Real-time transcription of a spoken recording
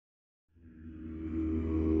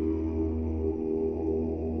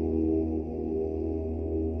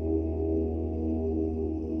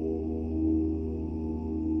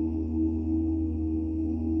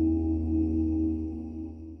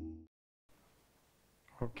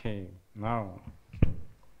Okay, now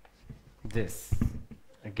this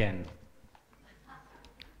again.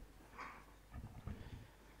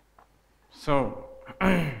 So,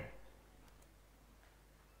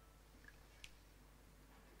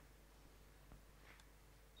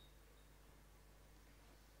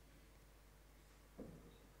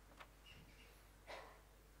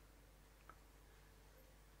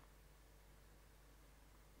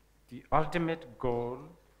 the ultimate goal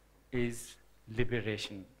is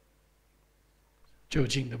liberation. 究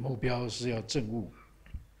竟的目标是要证悟。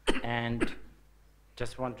And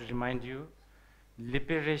just want to remind you,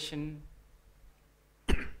 liberation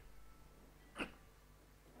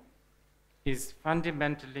is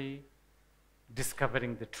fundamentally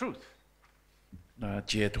discovering the truth. 那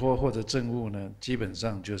解脱或者证悟呢，基本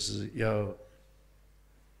上就是要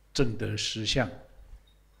证得实相。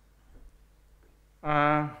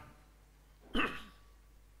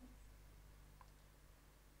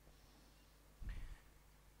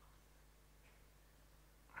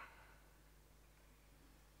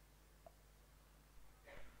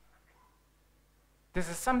This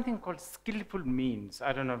is something called skillful means.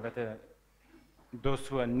 I don't know whether those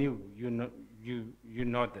who are new, you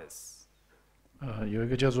know this. 有一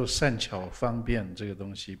个叫做善巧方便这个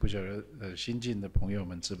东西，不晓得新进的朋友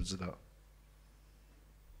们知不知道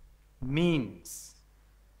 ？Means,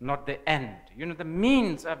 not the end. You know, the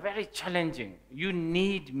means are very challenging. You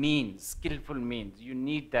need means, skillful means. You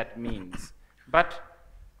need that means. But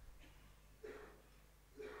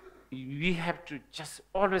we have to just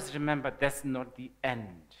always remember that's not the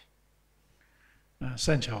end.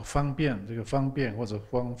 善巧方便这个方便或者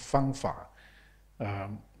方法，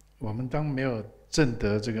我们当没有证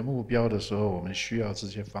得这个目标的时候，我们需要这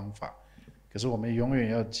些方法。可是我们永远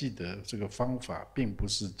要记得，这个方法并不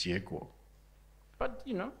是结果。But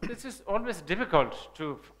you know, this is always difficult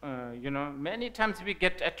to, you know, many times we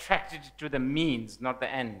get attracted to the means, not the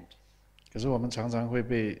end. 可是我们常常会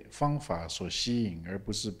被方法所吸引，而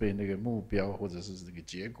不是被那个目标或者是这个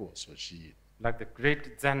结果所吸引。Like the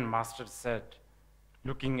great Zen master said,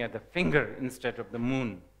 looking at the finger instead of the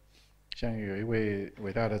moon. 像有一位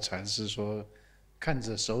伟大的禅师说，看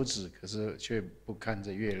着手指，可是却不看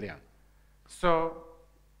着月亮。So,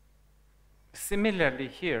 similarly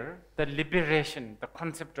here, the liberation, the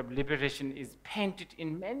concept of liberation is painted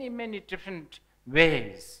in many, many different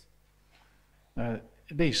ways.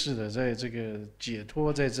 类似的，在这个解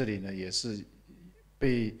脱在这里呢，也是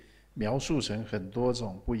被描述成很多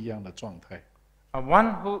种不一样的状态。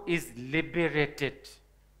One who is liberated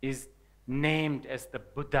is named as the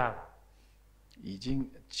Buddha. 已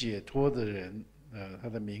经解脱的人，他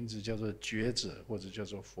的名字叫做觉者，或者叫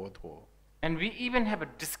做佛陀。And we even have a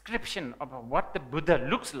description of what the Buddha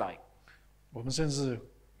looks like. 我们甚至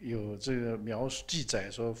有这个描述记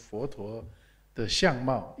载说，佛陀的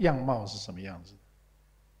样貌是什么样子。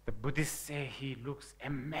The Buddhists say he looks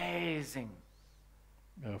amazing.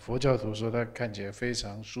 佛教徒说他看起来非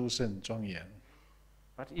常殊胜庄严。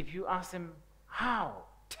But if you ask him, how?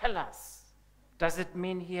 Tell us. Does it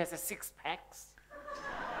mean he has a six-pack?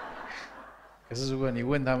 可是如果你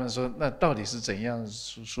问他们说，那到底是怎样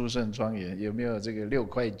殊胜庄严？有没有这个6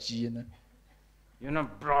块肌呢？ You know,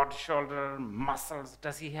 broad shoulder, muscles,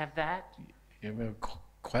 does he have that? 有没有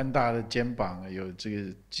宽大的肩膀？有这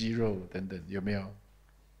个肌肉等等，有没有？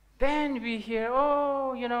 Then we hear,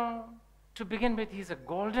 oh, you know, to begin with, he's a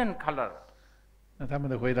golden color. 那他们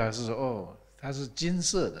的回答是说，哦，它是金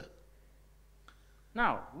色的。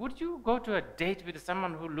 Now, would you go to a date with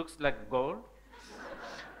someone who looks like gold?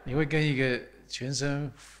 你会跟一个全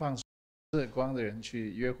身放射光的人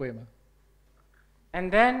去约会吗？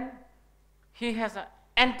 And then he has an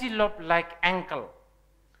antelope-like ankle.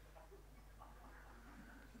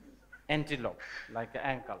 Antelope, like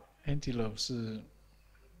an ankle. Antelope 是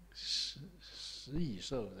食蚁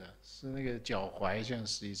兽的，是那个脚踝像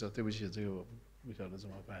食蚁兽。对不起，这个我不晓得怎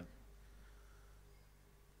么办。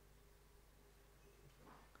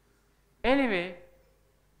 Anyway,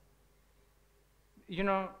 you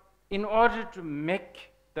know, in order to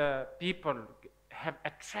make the people have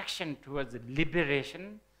attraction towards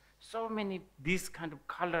liberation, so many these kind of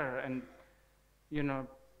color and, you know,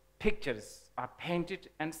 pictures are painted,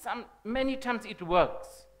 and many times it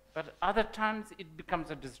works, but other times it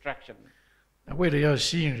becomes a distraction. 为了要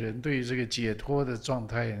吸引人对于这个解脱的状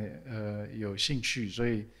态，有兴趣，所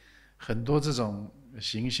以很多这种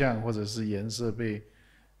形象或者是颜色被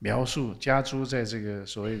描述加诸在这个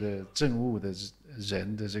所谓的证悟的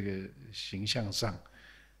人的这个形象上。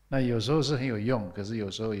那有时候是很有用，可是有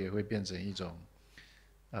时候也会变成一种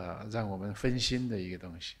让我们分心的一个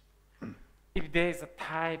东西。If there is a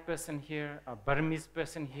Thai person here, a Burmese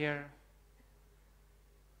person here,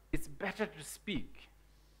 it's better to speak.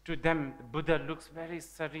 To them, the Buddha looks very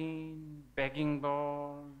serene, begging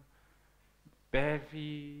bowl, bare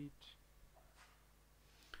feet,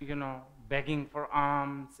 begging for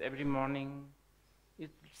alms every morning. It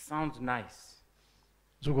sounds nice.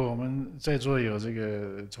 如果我们在座有这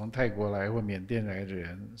个从泰国来或缅甸来的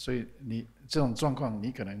人，所以你这种状况，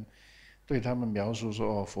你可能对他们描述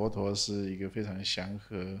说，哦，佛陀是一个非常祥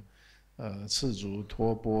和，赤足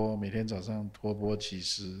托钵，每天早上托钵乞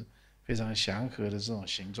食，非常祥和的这种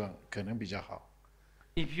形状，可能比较好。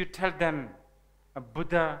If you tell them a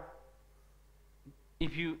Buddha,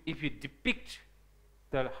 if you depict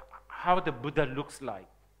how the Buddha looks like,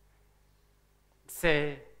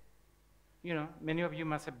 say, many of you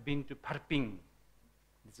must have been to Parping.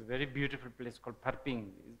 It's a very beautiful place called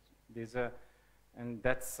Parping. And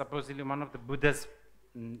that's supposedly one of the Buddha's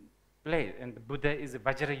place. And the Buddha is a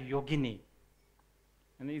Vajra Yogini.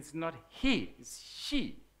 And it's not he, it's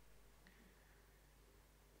she.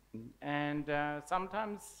 And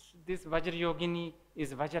sometimes this Vajra Yogini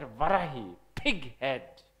is Vajra Varahi, pig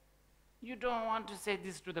head. You don't want to say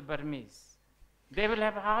this to the Burmese. They will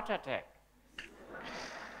have a heart attack.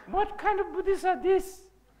 What kind of Buddhists are this?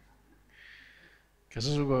 可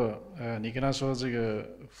是如果你跟他说这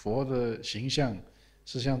个佛的形象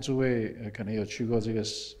是像诸位可能有去过这个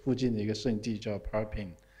附近的一个圣地叫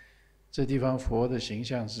Parping， 这地方佛的形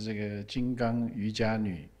象是这个金刚瑜伽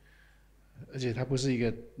女，而且她不是一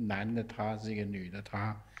个男的她，是一个女的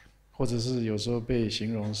她，或者是有时候被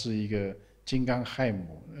形容是一个金刚亥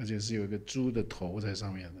母，而且是有一个猪的头在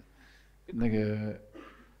上面的。那个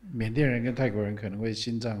缅甸人跟泰国人可能会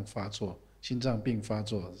心脏病发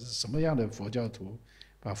作，是什么样的佛教徒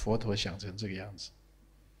把佛陀想成这个样子？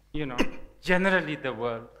 Generally the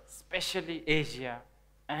world, especially Asia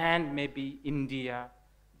and maybe India,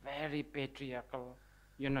 very patriarchal,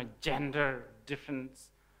 gender difference.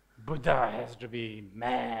 Buddha has to be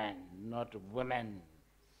man, not woman.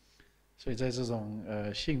 所以在这种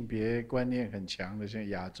性别观念很强的，像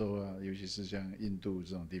亚洲啊，尤其是像印度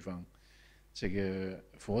这种地方，这个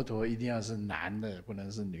佛陀一定要是男的，不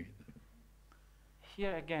能是女的。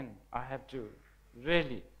Here again, I have to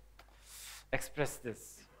really express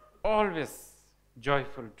this. Always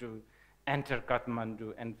joyful to enter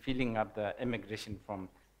Kathmandu and filling up the immigration form.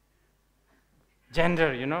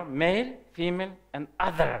 Gender, male, female, and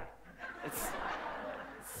other. It's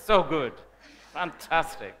so good,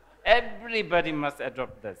 fantastic. Everybody must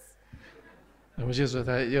adopt this. 我就说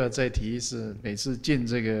他又要再提一次，每次进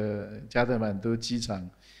这个加德满都机场，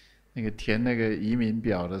那个填那个移民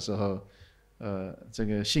表的时候，这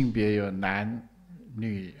个性别有男、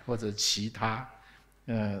女或者其他。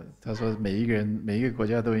他说每一个国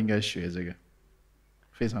家都应该学这个，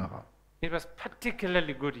非常好。It was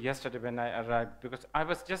particularly good yesterday when I arrived because I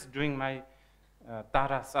was just doing my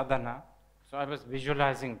Tara sadhana. So I was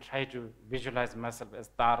try to visualize myself as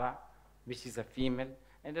Tara, which is a female.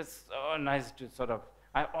 And it's so nice to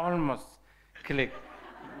I almost click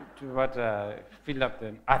to fill up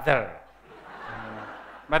the other.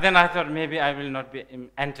 But then I thought maybe I will not be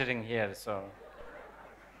entering here, so.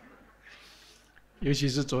 尤其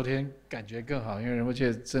是昨天感觉更好，因为仁波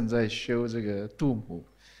切正在修这个度母，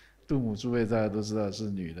度母诸位大家都知道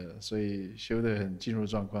是女的，所以修得很进入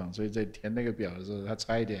状况，所以在填那个表的时候，他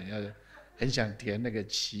差一点很想填那个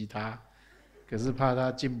其他，可是怕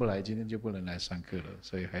他进不来，今天就不能来上课了，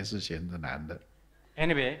所以还是选择男的。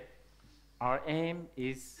Anyway, our aim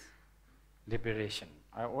is liberation.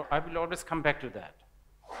 I will always come back to that.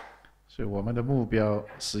 所以我们的目标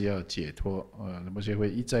是要解脱，仁波切会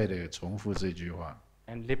一再的重复这句话。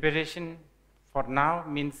And liberation for now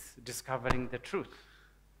means discovering the truth.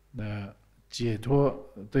 那解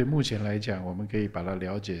脱对目前来讲，我们可以把它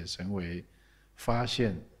了解成为发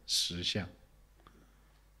现实相。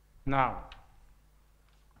Now,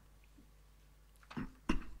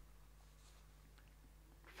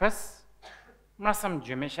 first, Mrasam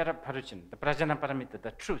Jumeshara Paruchin, the Prajnaparamita,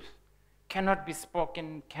 the truth, cannot be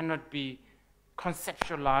spoken, cannot be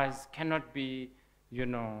conceptualized, cannot be,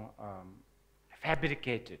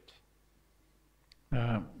 fabricated.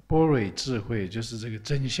 般若智慧就是这个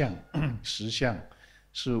真相、实相，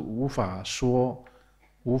是无法说、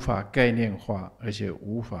无法概念化，而且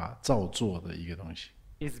无法造作的一个东西。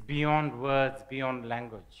It's beyond words, beyond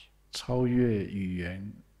language. 超越语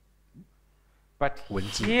言。But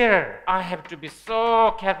here I have to be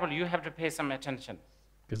so careful. You have to pay some attention.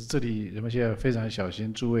 可是这里人们现在非常小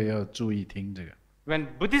心，诸位要注意听这个。When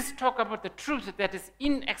Buddhists talk about the truth that is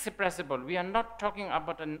inexpressible, we are not talking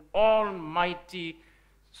about an almighty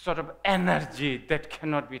energy that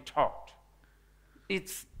cannot be taught.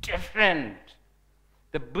 It's different.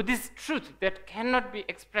 the Buddhist truth that cannot be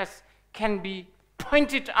expressed can be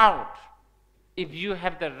pointed out if you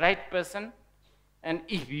have the right person, and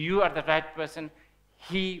if you are the right person,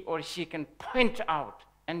 he or she can point out,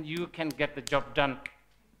 and you can get the job done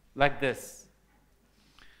like this.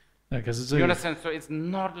 那可是这 You 个 understand? So it's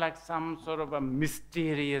not like some sort of a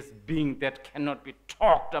mysterious being that cannot be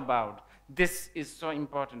talked about. This is so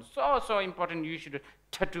important, so important. You should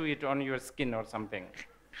tattoo it on your skin or something.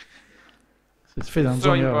 是非常 So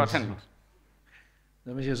重要的事 important. 情。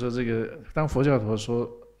那么就说这个，当佛教徒说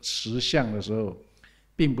实相的时候，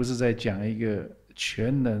并不是在讲一个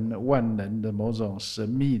全能万能的某种神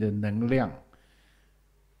秘的能量，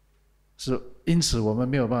是因此我们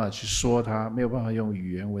没有办法去说它，没有办法用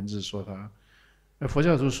语言文字说它。而佛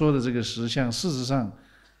教徒说的这个实相，事实上，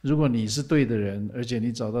如果你是对的人，而且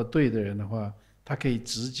你找到对的人的话，他可以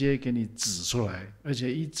直接给你指出来，而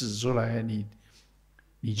且一指出来，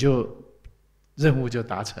你就任务就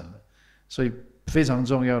达成了。所以非常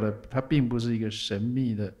重要的，它并不是一个神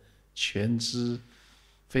秘的全知、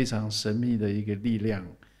非常神秘的一个力量，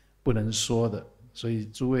不能说的。所以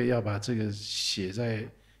诸位要把这个写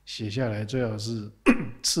下来，最好是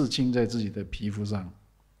刺青在自己的皮肤上，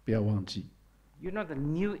不要忘记。You know, the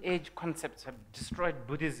New Age concepts have destroyed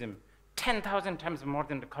Buddhism 10,000 times more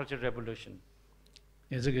than the Cultural Revolution.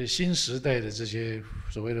 因为这个新时代的这些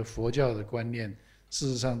所谓的佛教的观念，事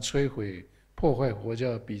实上破坏佛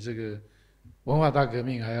教比这个文化大革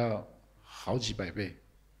命还要好几百倍。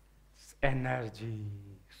Energy,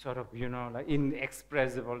 sort of, you know, like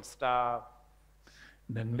inexpressible stuff.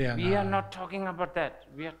 能量 We are 啊， not talking about that.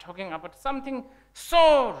 We are talking about something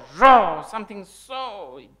so raw, something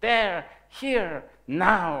so there, here,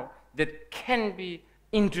 now, that can be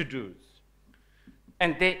introduced.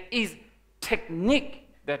 And there is technique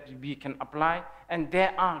that we can apply, and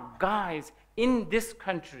there are guys in this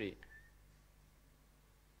country,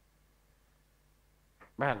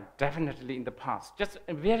 well, definitely in the past, just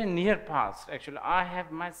a very near past, actually, I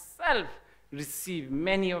have myself received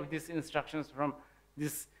many of these instructions from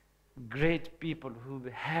these great people who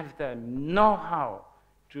have the know-how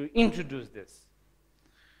to introduce this.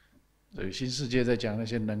 所以新世界在讲那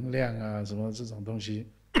些能量啊，什么这种东西，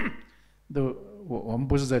我们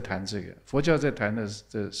不是在谈这个。佛教在谈的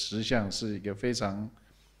实相是一个非常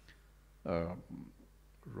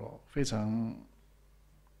非常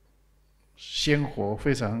鲜活，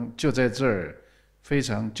非常就在这儿，非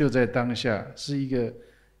常就在当下，是一个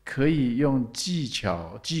可以用技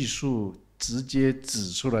巧、技术直接指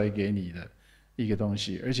出来给你的一个东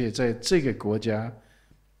西。而且在这个国家，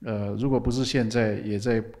如果不是现在，也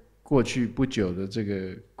在过去不久的这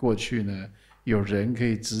个过去呢，有人可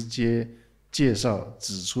以直接介绍、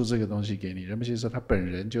指出这个东西给你。人们就说他本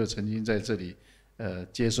人就曾经在这里，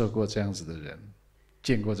接受过这样子的人，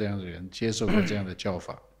见过这样的人，接受过这样的教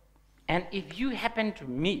法。And if you happen to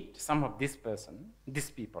meet some of these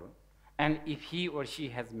people, and if he or she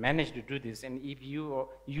has managed to do this, and if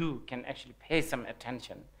you can actually pay some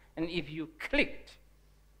attention, and if you clicked,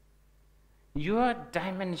 your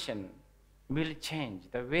dimension will change.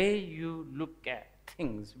 The way you look at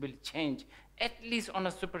things will change, at least on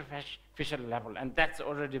a superficial level, and that's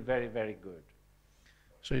already very, very good.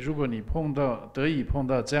 所以，如果你得以碰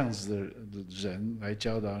到这样子的人来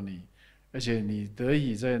教导你，而且你得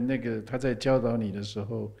以在他在教导你的时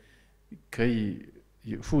候，可以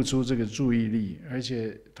付出这个注意力，而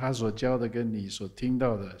且他所教的跟你所听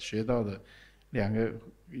到的、学到的两个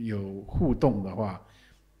有互动的话，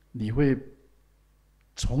你会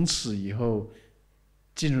从此以后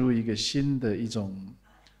进入一个新的一种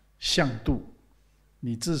向度，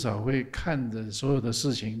你至少会看的所有的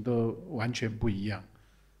事情都完全不一样。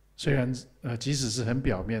虽然即使是很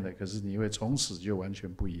表面的，可是你会从此就完全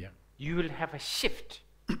不一样。You will have a shift,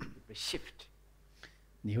 a shift.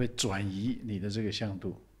 你会转移你的这个向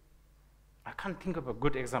度。I can't think of a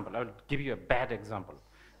good example. I'll give you a bad example.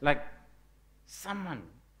 Like someone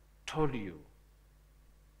told you,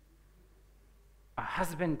 a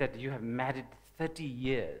husband that you have married 30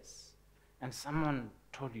 years, and someone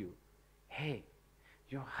told you, hey,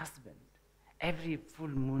 your husband, every full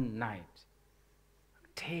moon night,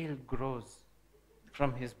 tail grows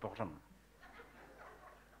from his bottom.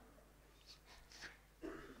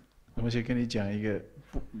 我先跟你讲一个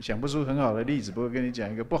想不出很好的例子，不过跟你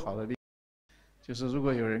讲一个不好的例子，就是如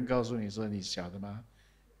果有人告诉你说，你晓得吗？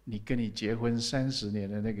你跟你结婚30年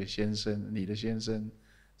的那个先生，你的先生，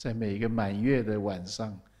在每一个满月的晚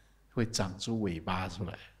上会长出尾巴出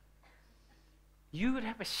来。You will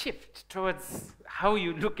have a shift towards how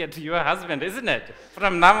you look at your husband, isn't it?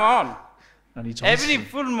 From now on. 那你从此 Every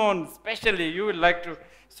full moon, especially, you would like to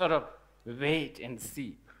sort of wait and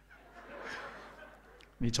see.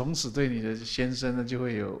 你从此对你的先生呢，就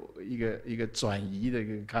会有一个转移的一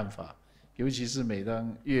个看法，尤其是每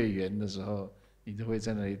当月圆的时候，你都会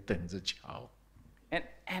在那里等着瞧。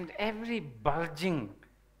And every bulging,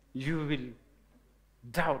 you will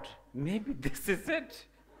doubt, maybe this is it.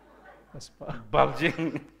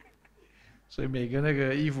 Bulging. 所以每个那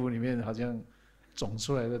个衣服里面好像肿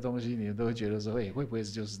出来的东西，你都会觉得说，哎，会不会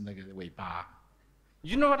就是那个尾巴？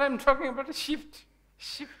 You know what I'm talking about? Shift.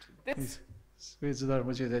 That's 所以知道我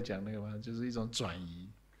们现在讲那个吗？就是一种转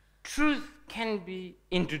移。truth can be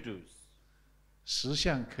introduced. 实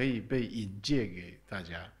相可以被引介给大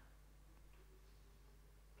家。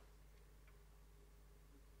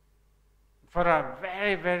For a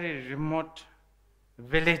very, very remote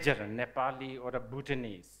villager, Nepali or a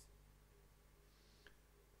Bhutanese,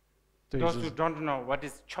 those who don't know what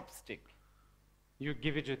is chopstick, you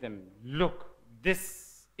give it to them. Look,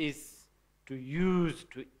 this is to use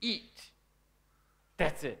to eat.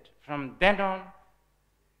 That's it. From then on,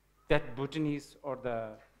 that Bhutanese or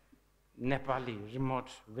the Nepali remote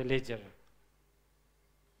villager,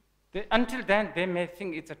 until then they may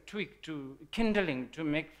think it's a twig to kindling to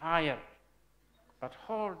make fire, but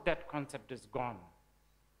all that concept is gone.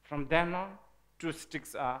 From then on, two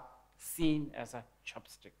sticks are seen as a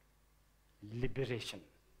chopstick. Liberation.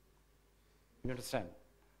 You understand?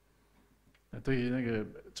 对于那个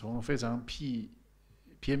从非常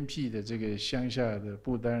偏僻的这个乡下的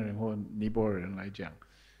不丹人或尼泊尔人来讲，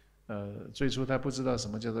最初他不知道什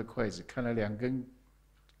么叫做筷子，看了2根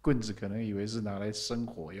棍子，可能以为是拿来生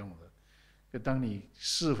火用的。就当你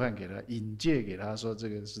示范给他、引介给他说这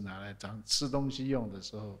个是拿来吃东西用的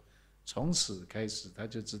时候，从此开始他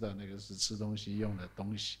就知道那个是吃东西用的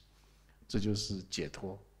东西，这就是解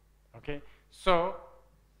脱。Okay, so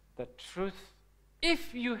the truth,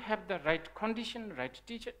 if you have the right condition, right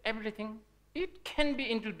teacher, everything, it can be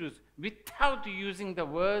introduced without using the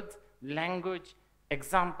words, language,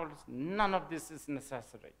 examples. None of this is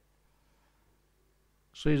necessary.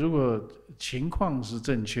 所以，如果情况是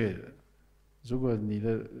正确的，如果你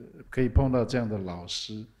的可以碰到这样的老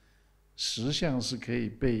师，实相是可以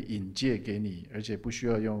被引介给你，而且不需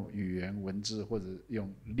要用语言文字或者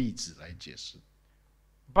用例子来解释。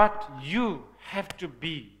But you have to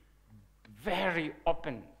be very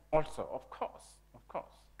open, also, of course, of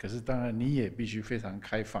course. 可是当然你也必须非常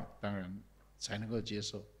开放，当然才能够接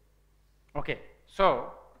受。Okay,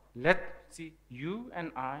 so let's see. You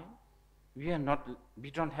and I, we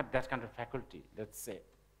don't have that kind of faculty. Let's say.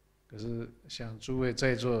 可是像诸位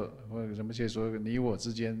在座或者什么些说，你我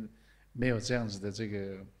之间没有这样子的这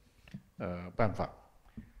个办法。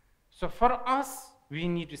So for us, we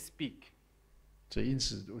need to speak. 所以因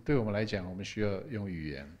此，对我们来讲，我们需要用语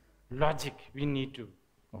言。Logic, we need to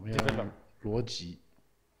我们要用逻辑。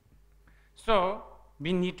So we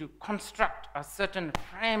need to construct a certain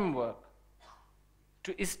framework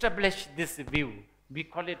to establish this view. We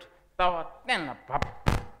call it Tawatenlabab.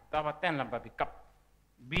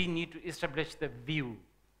 We need to establish the view.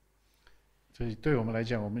 所以对我们来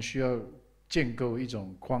讲，我们需要建构一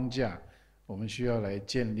种框架，我们需要来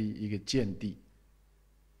建立一个见地。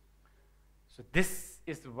So this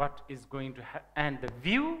is what is going to happen, and the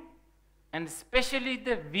view, and especially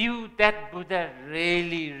the view that Buddha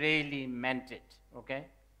really, really meant it, okay,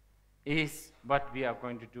 is what we are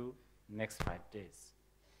going to do next 5 days.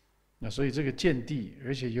 那所以这个见地，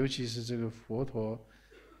而且尤其是这个佛陀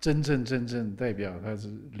真正代表他是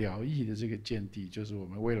了义的这个见地，就是我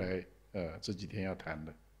们未来这几天要谈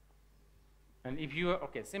的。And if you are,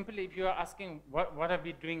 okay, simply if you are asking what are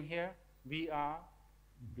we doing here, we are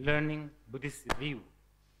learning Buddhist view.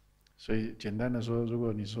 所以简单的说，如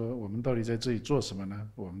果你说我们到底在这里做什么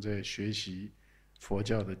呢？我们在学习佛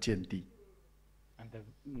教的见地。And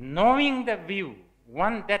knowing the view,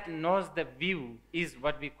 one that knows the view is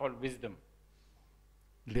what we call wisdom.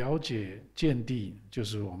 了解见地就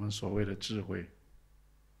是我们所谓的智慧。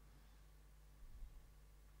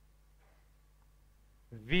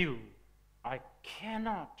View, I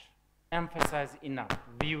cannot emphasize enough.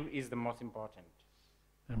 View is the most important.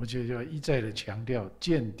 那么就要一再的强调，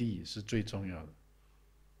见地是最重要的。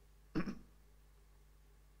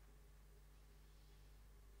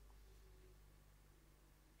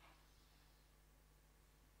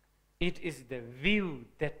It is the view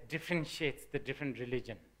that differentiates the different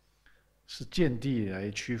religion. 是见地来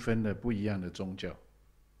区分的不一样的宗教。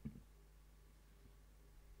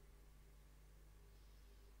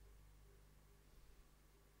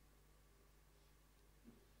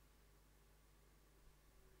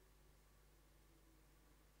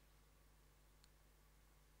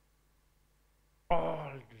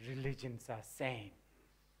All religions are same.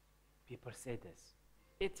 People say this.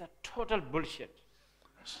 It's a total bullshit.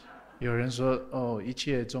 有人说哦，一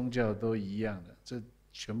切宗教都一样的，这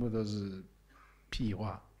全部都是屁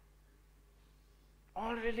话。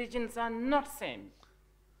All religions are not same.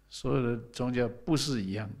 所有的宗教不是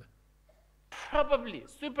一样的。Probably,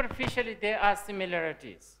 superficially, there are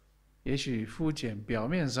similarities. 也许肤浅表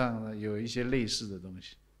面上呢有一些类似的东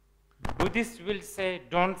西。Buddhists will say,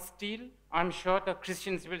 "Don't steal." I'm sure the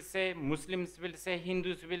Christians will say, Muslims will say,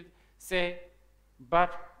 Hindus will say, but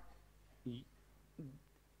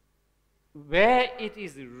where it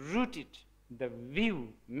is rooted, the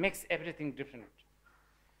view makes everything different.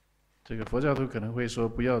 这个佛教徒可能会说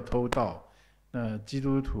不要偷盗，那基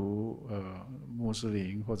督徒、穆斯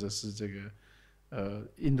林或者是这个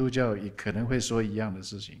印度教也可能会说一样的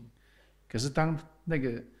事情。可是当那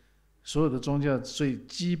个所有的宗教最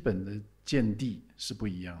基本的见地是不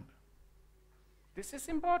一样的。This is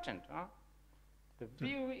important. The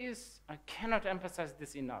view is, I cannot emphasize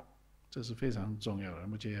this enough. 这是非常重要的，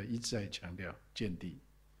目前要一再强调见地。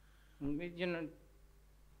You know,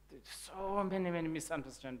 so many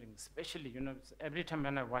misunderstandings, especially, every time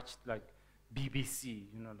when I watched like BBC,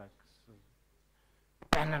 like so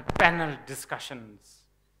panel discussions,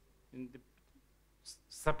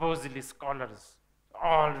 supposedly scholars,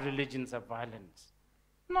 all religions are violent.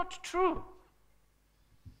 Not true.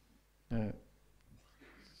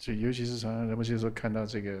 就尤其是常常人们就说看到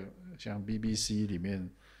这个像 BBC 里面，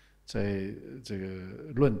在这个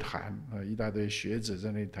论坛一大堆学者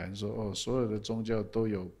在那里谈说，哦，所有的宗教都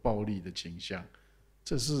有暴力的倾向，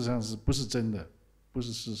这事实上是不是真的，不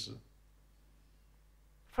是事实。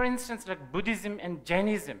For instance, like Buddhism and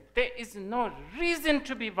Jainism, there is no reason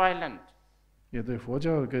to be violent. 也对佛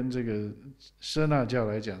教跟这个舍那教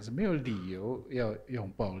来讲是没有理由要用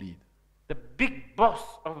暴力的。The big boss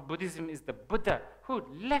of Buddhism is the Buddha, who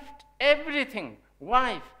left everything,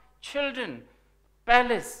 wife, children,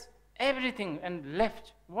 palace, everything, and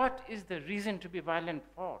left. What is the reason to be violent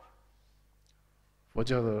for? 佛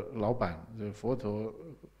教的老板，佛陀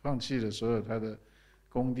放弃了所有他的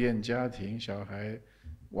宫殿、家庭、小孩、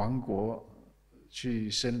王国，去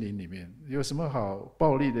森林里面，有什么好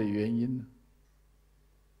暴力的原因呢？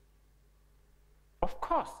 Of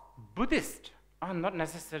course, Buddhists are not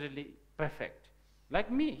necessarily perfect.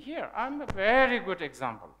 Like me here, I'm a very good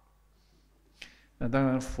example. 那当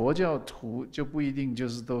然，佛教徒就不一定就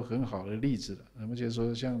是都很好的例子了。那么就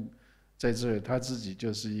说，像在这儿他自己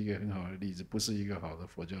就是一个很好的例子，不是一个好的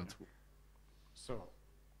佛教徒。So,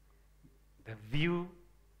 the view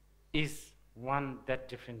is one that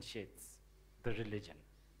differentiates the religion.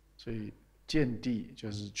 所以见地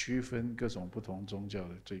就是区分各种不同宗教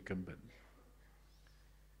的最根本。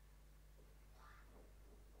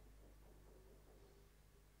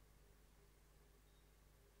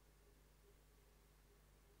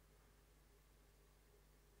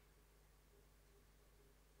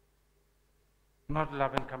Not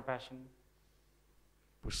love and compassion.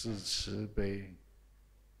 不是慈悲，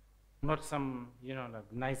 Not some, like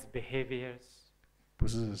nice behaviors. 不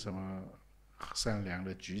是什么善良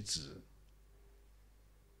的举止。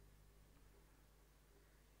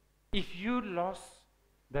 If you lost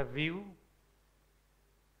the view,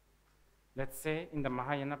 let's say in the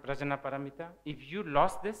Mahayana Prajnaparamita, if you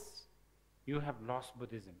lost this, you have lost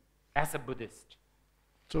Buddhism as a Buddhist.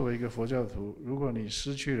 作为一个佛教徒，如果你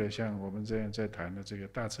失去了像我们这样在谈的这个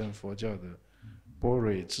大乘佛教的般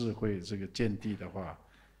若智慧这个见地的话，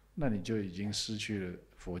那你就已经失去了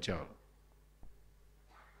佛教了。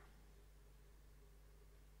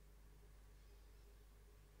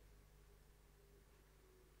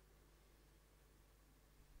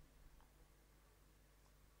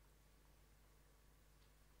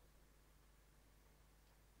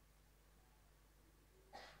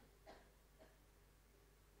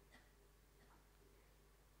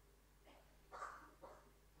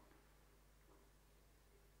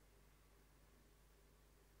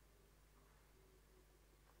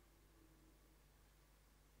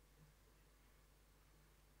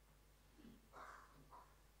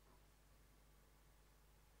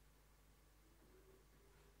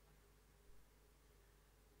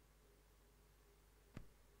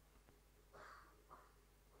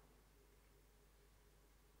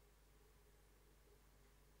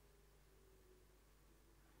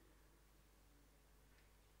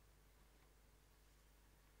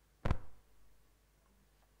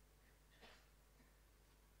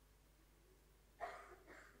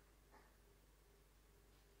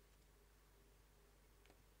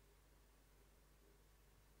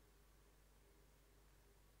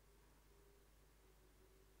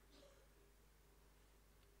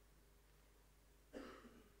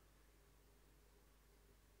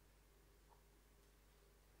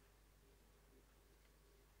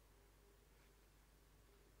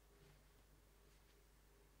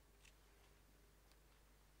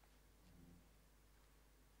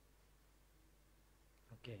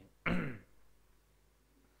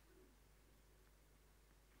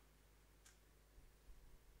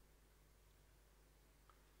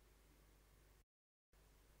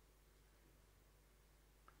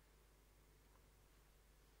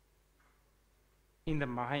in the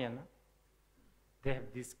Mahayana, they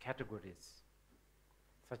have these categories,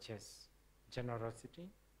 such as generosity,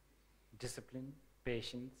 discipline,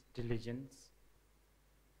 patience, diligence,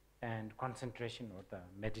 and concentration or the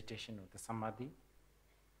meditation or the samadhi.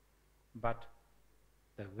 But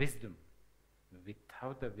the wisdom,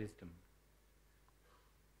 without the wisdom,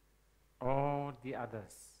 all the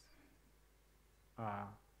others are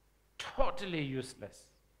totally useless.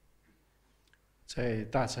 在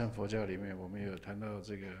大乘佛教里面，我们有谈到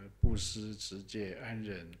这个布施、持戒、安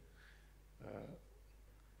忍、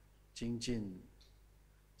精进、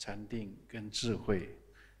禅定跟智慧。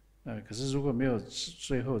可是如果没有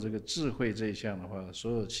最后这个智慧这一项的话，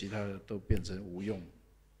所有其他的都变成无用。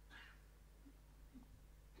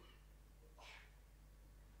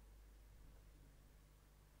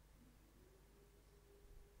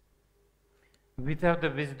Without the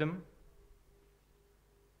wisdom,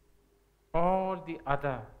 all the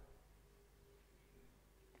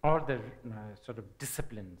sort of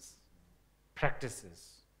disciplines,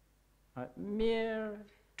 practices, are mere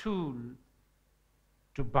tool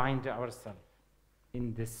to bind ourselves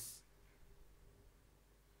in this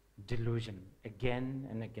delusion again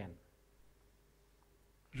and again.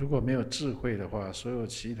 如果没有智慧的话，所有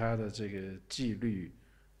其他的这个纪律，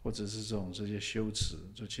或者是这些修持，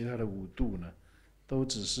就其他的五度呢，都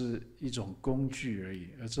只是一种工具而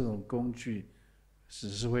已，而这种工具只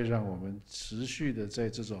是会让我们持续的在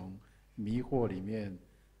这种迷惑里面，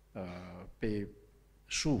被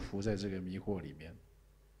束缚在这个迷惑里面。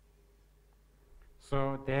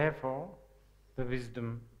So therefore, the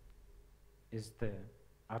wisdom is the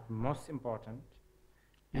utmost important,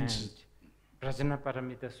 and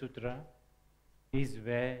Prajnaparamita Sutra is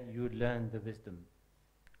where you learn the wisdom.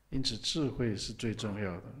 因此，智慧是最重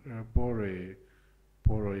要的。而般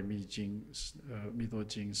若密经，密多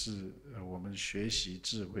经是我们学习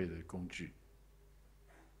智慧的工具。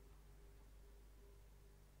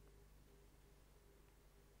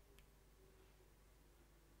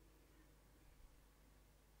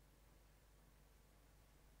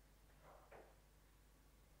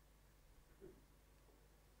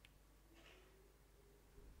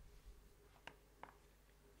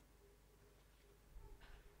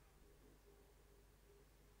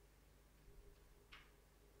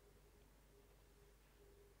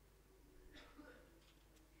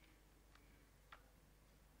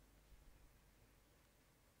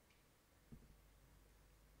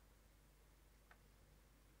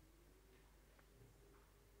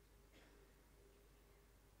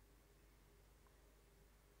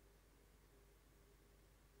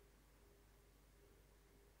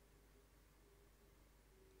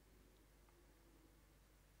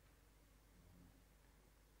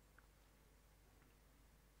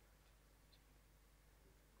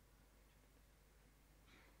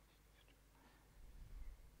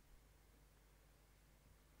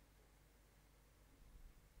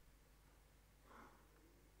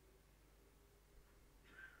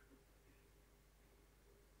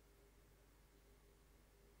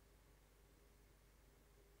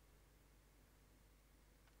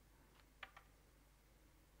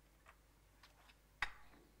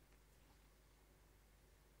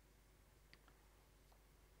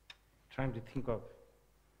Trying to think of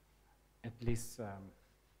at least,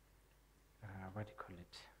 what do you call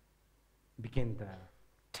it, begin the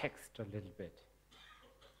text a little bit.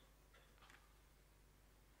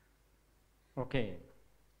 Okay.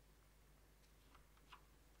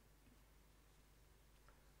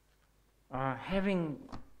 Having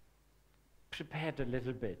prepared a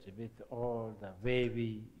little bit with all the way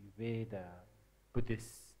the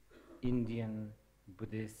Buddhist, Indian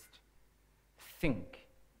Buddhist think,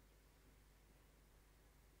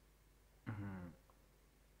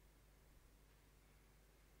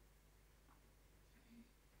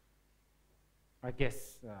 I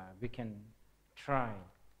guess we can try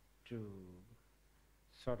to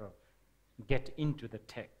sort of get into the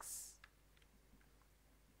text.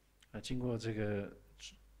 经过这个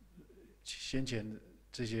先前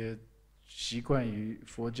这些习惯于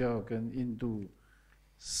佛教跟印度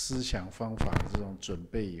思想方法的这种准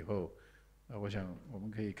备以后，我想我们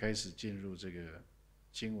可以开始进入这个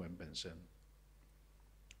经文本身。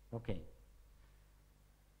Okay.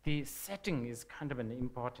 The setting is kind of an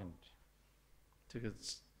important. 这个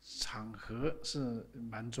场合是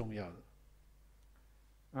蛮重要的。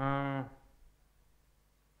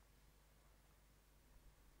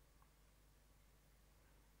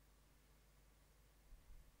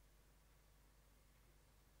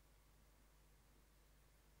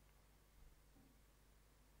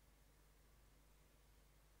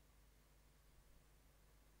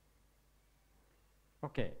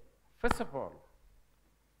Okay. First of all,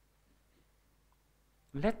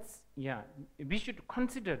 we should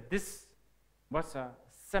consider this was a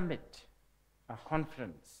summit, a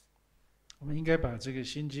conference. 我们应该把这个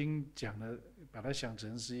心经讲的，把它想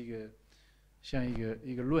成是一个像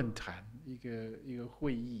一个论坛，一个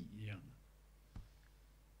会议一样。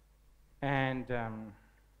And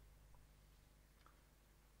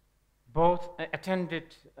both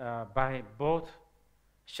attended by both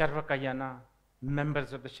Sharvakayana,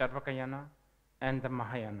 members of the Sharvakayana, and the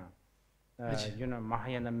Mahayana,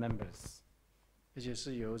 Mahayana members. 而且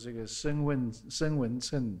是由这个声闻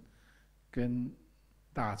乘跟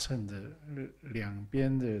大乘的两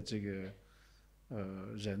边的这个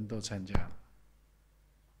人都参加。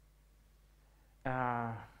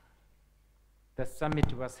The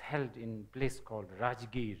summit was held in a place called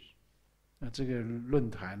Rajgir. 那这个论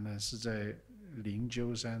坛呢是在灵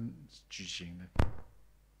鹫山举行的。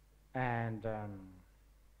And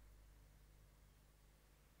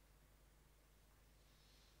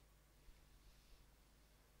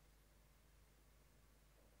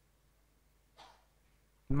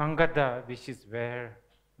Mangada, which is where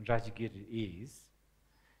Rajgir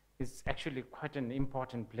is actually quite an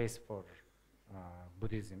important place for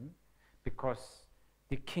Buddhism, because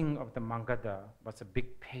the king of the Mangada was a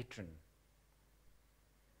big patron.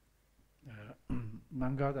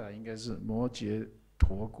 Mangada 应该是摩羯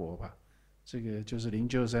陀国吧？这个就是灵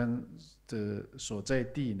鹫山的所在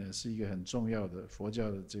地呢，是一个很重要的佛教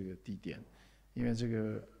的这个地点，因为这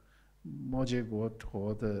个摩羯国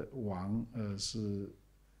陀的王是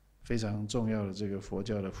非常重要的这个佛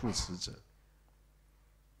教的护持者。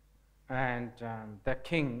And the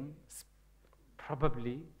king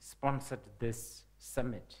probably sponsored this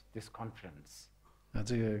summit, this conference. 那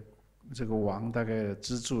这个王大概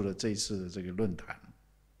资助了这一次的这个论坛。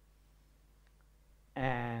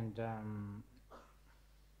And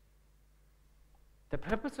the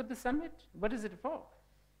purpose of the summit, what is it for?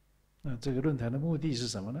 那这个论坛的目的是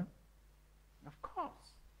什么呢？ Of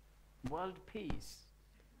course, world peace.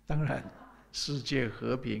 当然，世界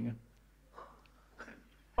和平。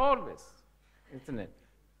Always, isn't it?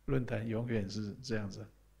 论坛永远是这样子。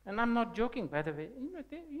And I'm not joking, by the way.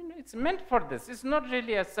 It's meant for this. It's not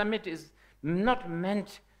really a summit. Is not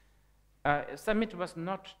meant. Summit was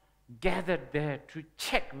not gathered there to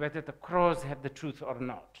check whether the crows have the truth or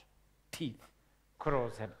not. Teeth.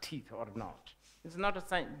 Crows have teeth or not. It's not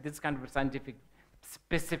this kind of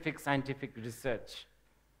specific scientific research.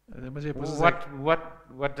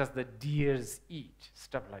 What does the deers eat?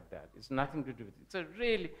 Stuff like that. It's nothing to do with it. It's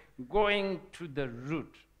really going to the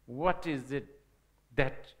root. What is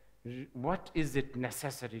it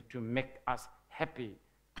necessary to make us happy?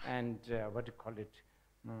 And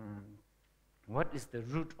what is the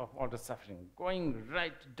root of all the suffering? Going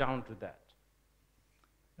right down to that.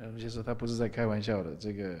 其实他不是在开玩笑的。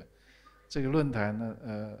这个论坛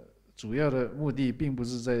呢，主要的目的并不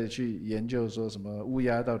是在去研究说什么乌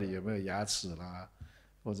鸦到底有没有牙齿啦，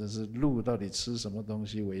或者是鹿到底吃什么东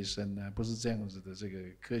西为生呢？不是这样子的这个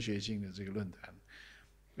科学性的这个论坛，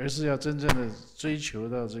而是要真正的追求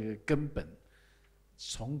到这个根本，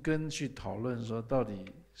从根去讨论说到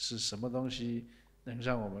底是什么东西能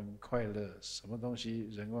让我们快乐，什么东西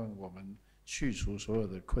能让我们去除所有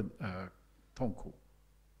的痛苦。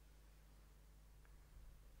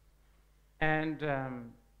And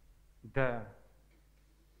the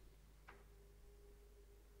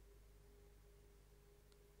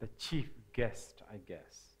chief guest, I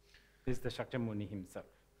guess, is the Shakyamuni himself.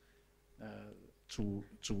 主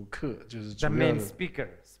客就是the main speaker,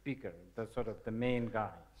 the sort of the main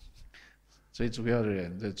guy. 最主要的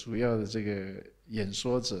人，主要的这个演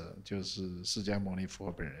说者就是释迦牟尼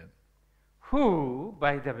佛本人。Who,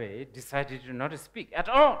 by the way, decided to not speak at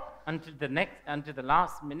all until the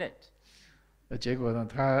last minute. 结果呢，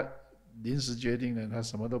他临时决定呢，他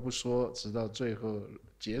什么都不说，直到最后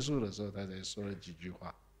结束的时候，他才说了几句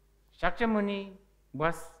话。Shakyamuni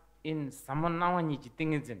was in Samanawanichi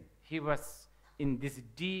Tingizin. He was in this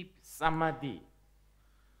deep samadhi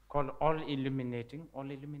called all illuminating,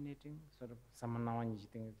 sort of Samanawanichi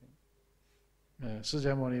Tingizin. 释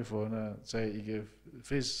迦牟尼佛呢，在一个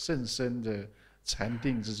非甚深的禅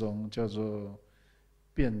定之中，叫做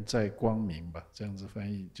便在光明吧，这样子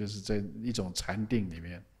翻译，就是在一种禅定里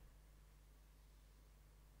面。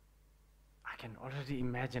I can already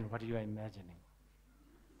imagine what you are imagining.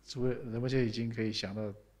 仁波切已经可以想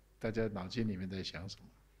到大家脑筋里面在想什么。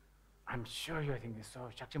I'm sure you are thinking, so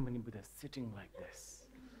Shakyamuni Buddha sitting like this.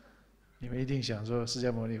 你们一定想说，释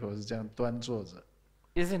迦牟尼佛是这样端坐着。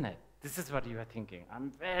Isn't it? This is what you are thinking.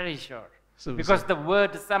 I'm very sure. 是不是？ Because the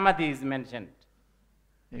word samadhi is mentioned.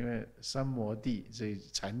 因为三摩地这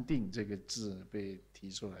禅定这个字被提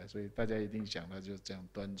出来，所以大家一定想到就这样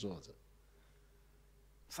端坐着。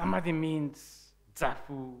Samadhi means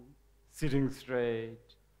zafu, sitting straight,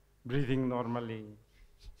 breathing normally,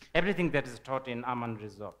 everything that is taught in Aman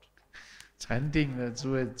Resort. 禅定呢，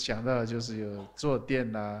诸位想到的就是有坐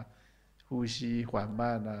垫啊，呼吸缓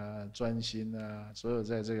慢啊，专心啊，所有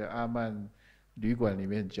在这个阿曼旅馆里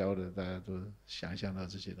面教的，大家都想象到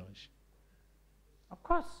这些东西。Of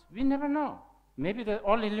course, we never know. Maybe they're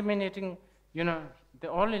all illuminating, they're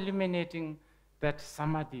all illuminating that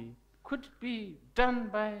samadhi could be done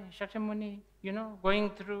by Shakyamuni,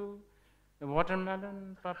 going through the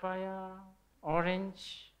watermelon, papaya,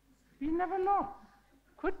 orange. We never know.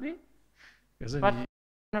 Could be. But you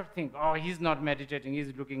not think, oh, he's not meditating,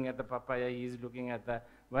 he's looking at the papaya, he's looking at the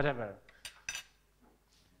whatever.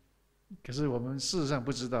 可是我们事实上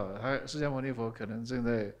不知道，释迦牟尼佛可能正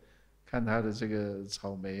在看他的这个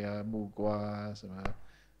草莓啊、木瓜啊什么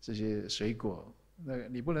这些水果，那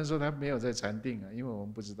你不能说他没有在禅定啊，因为我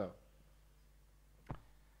们不知道。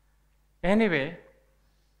Anyway,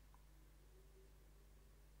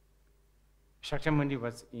 Shakyamuni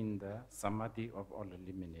was in the samadhi of all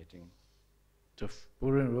eliminating. 就不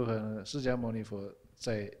论如何呢，释迦牟尼佛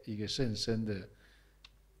在一个甚深的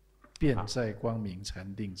遍在光明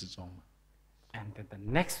禅定之中。And then the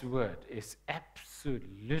next word is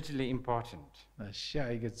absolutely important. 那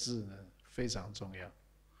下一个字呢，非常重要。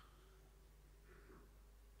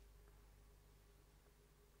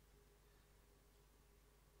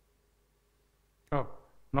Oh,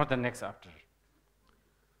 not the next after.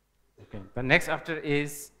 Okay, the next after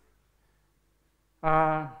is,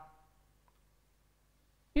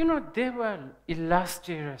 they were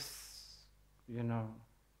illustrious,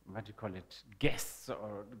 what do you call it, guests,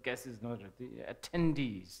 or guests is not, the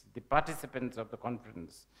attendees, the participants of the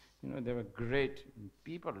conference. They were great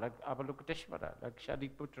people like Avalokiteshvara, like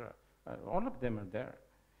Shariputra, all of them are there.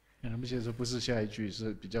 那么现在不是下一句，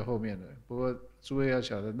是比较后面的。不过诸位要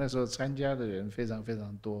晓得，那时候参加的人非常非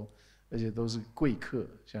常多，而且都是贵客，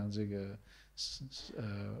像这个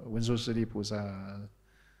文殊师利菩萨、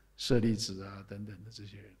舍利子啊等等的这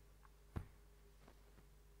些人。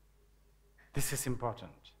This is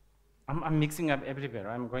important. I'm mixing up everywhere.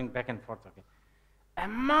 I'm going back and forth. Okay.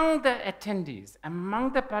 Among the attendees,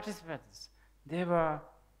 among the participants, there were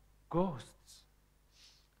ghosts.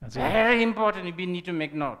 Very important. We need to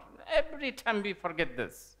make note. Every time we forget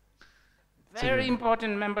this. Very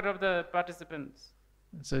important member of the participants.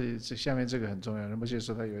 这下面这个很重要，仁波切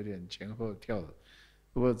说他有点前后跳的。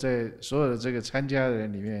不过在所有的这个参加的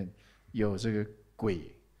人里面，有这个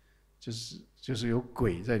鬼，就是有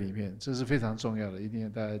鬼在里面，这是非常重要的，一定要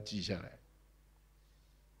大家记下来。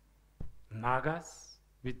Nagas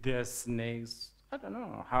with their snakes, I don't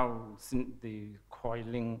know how the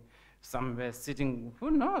coiling somewhere sitting, who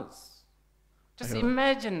knows? Just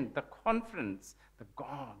imagine the conference, the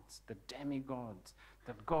gods, the demigods,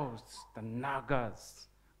 the ghosts, the nagas,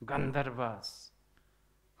 Gandharvas,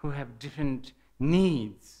 who have different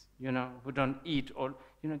needs, who don't eat or,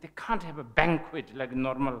 they can't have a banquet like a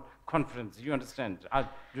normal conference, you understand,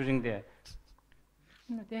 during their,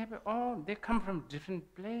 they come from different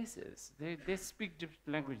places, they speak different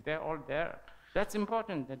language, they're all there. That's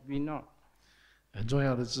important that we know. 很重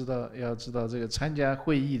要的要知道这个参加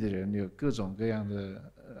会议的人有各种各样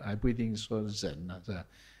的，还不一定说人呢，是吧？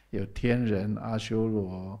有天人、阿修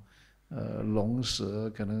罗，龙蛇，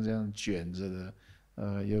可能这样卷着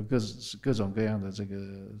的，有各种各样的这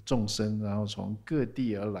个众生，然后从各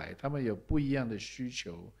地而来，他们有不一样的需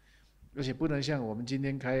求，而且不能像我们今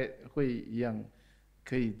天开会一样，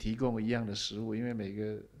可以提供一样的食物，因为每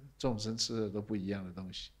个众生吃的都不一样的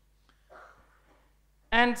东西。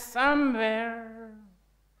And somewhere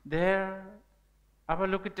there,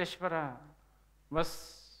 Avalokiteshvara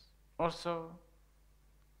was also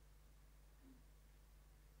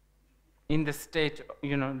in the state,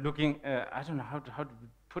 looking, I don't know how to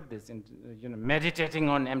put this, meditating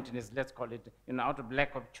on emptiness, let's call it, out of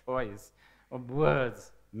lack of choice of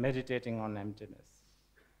words, meditating on emptiness.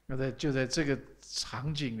 就在这个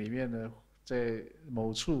场景里面呢，在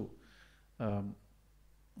某处，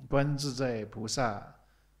观自在菩萨。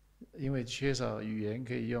因为缺少语言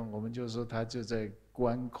可以用，我们就说他就在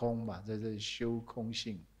观空嘛，在这里修空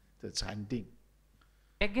性的禅定。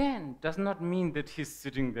Again, does not mean that he's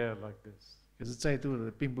sitting there like this. 可是再度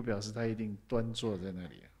的，并不表示他一定端坐在那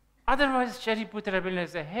里。Otherwise, Shariputra will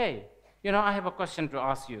say, "Hey, I have a question to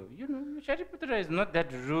ask you." Shariputra is not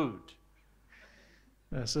that rude.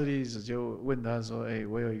 舍利子就问他说：“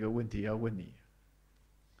我有一个问题要问你。”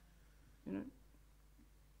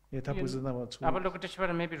因为他不是那么粗。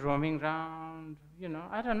Avalokiteshvara may be roaming around,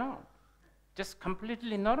 I don't know, just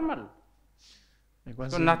completely normal. 没关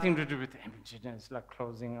So 系， nothing to do with emptiness, like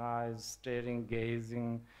closing eyes, staring,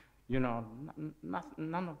 gazing,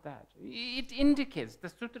 none of that. It indicates, the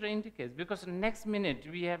sutra indicates, because next minute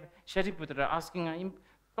we have Shariputra asking a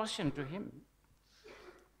question to him.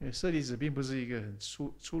 因为舍利子并不是一个很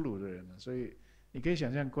粗鲁的人，所以你可以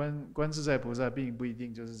想象观自在菩萨并不一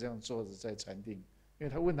定就是这样坐着在禅定，因为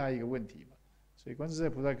他问他一个问题嘛，所以观自在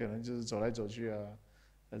菩萨可能就是走来走去啊，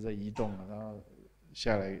他在移动啊，然后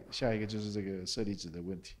下一个就是这个舍利子的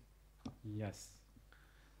问题。Yes.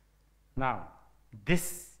 Now,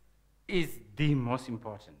 this is the most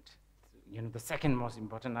important. The second most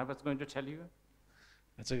important I was going to tell you.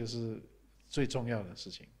 这个是最重要的事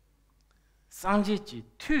情。Sanjiji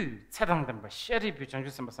tu Tsarangdamba Shariputra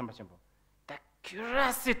Sambasambachambo. The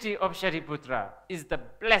curiosity of Shariputra is the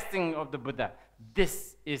blessing of the Buddha.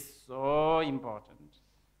 This is so important.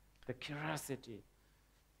 The curiosity.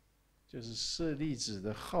 就是舍利子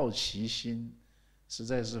的好奇心，实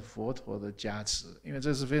在是佛陀的加持，因为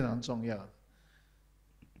这是非常重要的。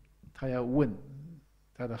他要问，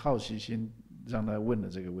他的好奇心让他问了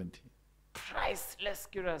这个问题。Priceless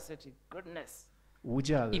curiosity, goodness. 无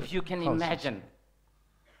价的 If you can 好奇 imagine. 心。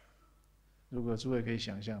如果诸位可以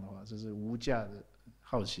想象的话，这是无价的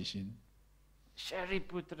好奇心。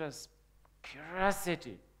Shariputra's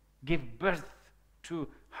curiosity gave birth to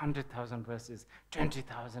 100,000 verses,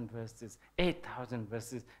 20,000 verses, 8,000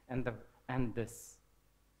 verses, and this.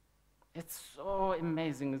 It's so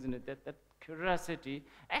amazing, isn't it? That curiosity,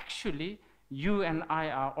 actually, you and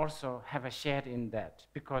I are also have a share in that,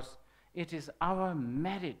 because it is our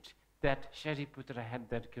merit that Shariputra had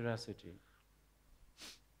that curiosity.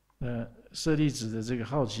 舍利子的这个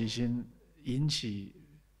好奇心引起，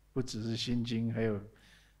不只是心经，还有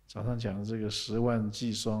早上讲的这个10万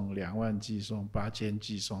偈颂、2万偈颂、8000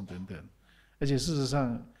偈颂等等。而且事实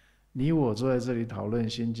上，你我坐在这里讨论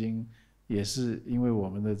心经，也是因为我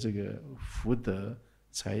们的这个福德，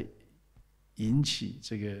才引起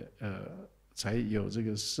这个才有这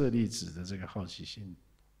个舍利子的这个好奇心。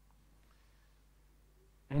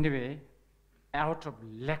Anyway, out of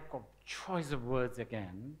lack of choice of words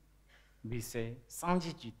again, we say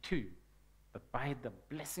Sanjiji too, but by the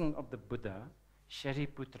blessing of the Buddha,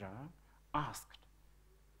 Shariputra asked.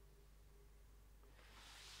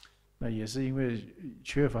 那也是因为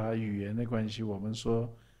缺乏语言的关系，我们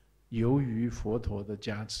说由于佛陀的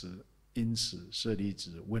加持，因此舍利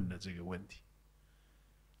子问了这个问题。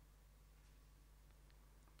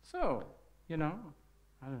So, I don't know,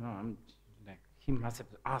 I'm like, he must have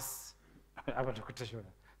asked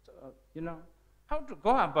Avalokiteshvara, how to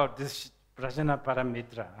go about this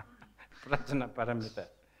Prajnaparamita.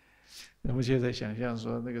 那么现在想象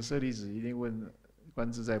说，那个舍利子一定问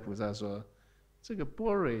观自在菩萨说：“这个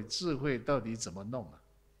般若智慧到底怎么弄啊？”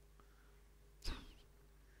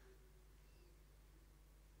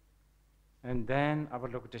 And then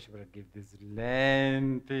Avalokiteshvara gave these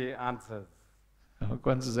lengthy answers. 然后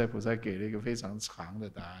观自在菩萨给了一个非常长的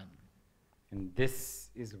答案。And this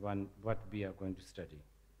is what we are going to study.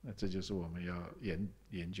 那这就是我们要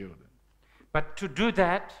研究的。But to do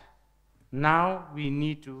that, now we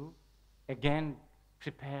need to again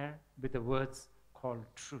prepare with the words called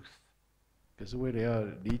truth. 可是为了要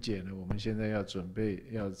理解呢，我们现在要准备，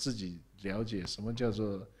要自己了解什么叫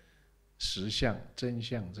做实相、真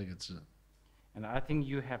相这个字。And I think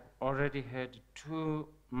you have already heard too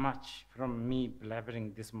much from me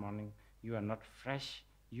blabbering this morning. You are not fresh.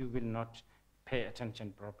 You will not pay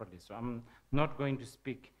attention properly. So I'm not going to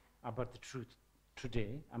speak about the truth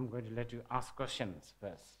today. I'm going to let you ask questions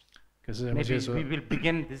first. 可是 Maybe we will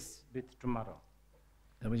begin this with tomorrow.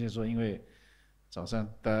 人们就说，因为早上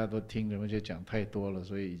大家都听人们就讲太多了，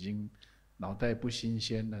所以已经脑袋不新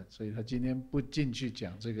鲜了，所以他今天不进去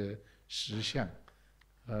讲这个实相，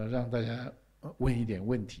让大家问一点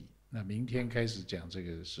问题。那明天开始讲这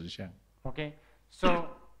个实相。Okay, so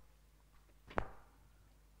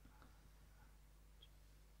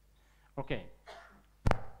okay,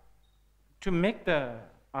 to make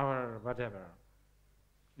our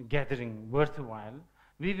gathering worthwhile,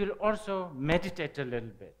 we will also meditate a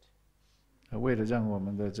little bit. 为了让我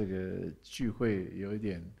们的这个聚会有一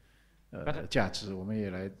点价值，我们也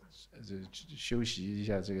来休息一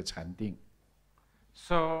下这个禅定。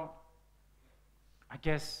So, I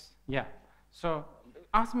guess, yeah. So,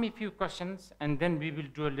 ask me a few questions, and then we will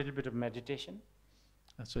do a little bit of meditation.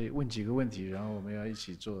 所以问几个问题，然后我们要一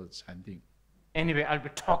起做禅定。Anyway, I'll be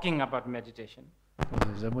talking about meditation.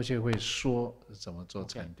 仁波切会说怎么做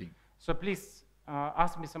禅定。So please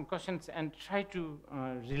ask me some questions and try to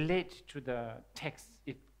relate to the text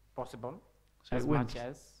possible, 所以 as 问 much 题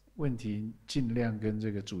as. 问题尽量跟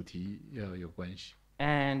这个主题要有关系。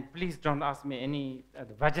 And please don't ask me any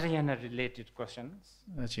Vajrayana related questions.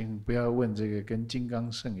 那请不要问这个跟金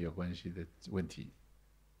刚圣有关系的问题，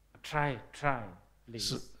 Try,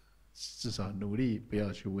 please. 至少努力不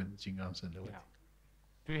要去问金刚圣的问题。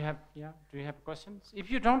 Yeah. Do you have questions? If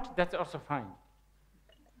you don't, that's also fine.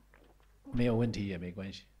 没有问题也没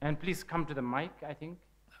关系。 And please come to the mic, I think.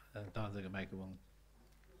 到这个麦克风。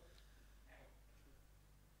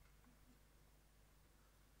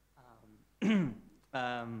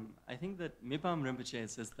 I think that Mipam Rinpoche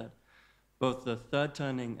says that both the third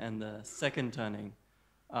turning and the second turning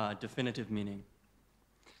are definitive meaning.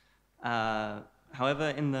 However,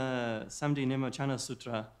 in the Samdi Nimochana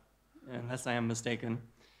Sutra, unless I am mistaken,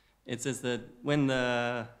 it says that when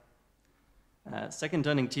the second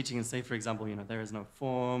turning teachings say, for example, there is no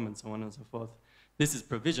form and so on and so forth, this is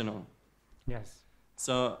provisional. Yes.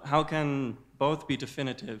 So how can both be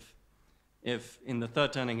definitive if in the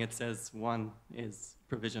third turning it says one is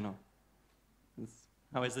provisional?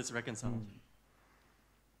 How is this reconciled?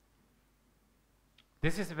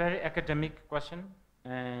 This is a very academic question,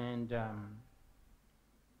 and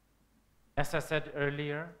as I said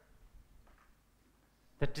earlier,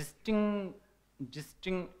 the distinction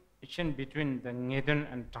between the Ngedun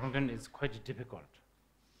and Tangdun is quite difficult.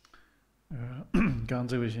 刚刚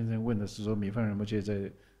这位先生问的是说，米范仁波切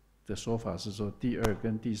的说法是说，第二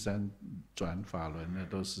跟第三转法轮呢，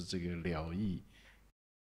都是这个了义。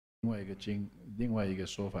另外一个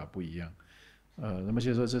说法不一样。仁波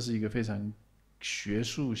切说这是一个非常学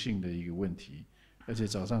术性的一个问题，而且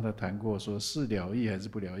早上他谈过说，是了义还是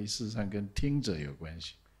不了义，事实上跟听者有关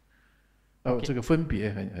系。这个分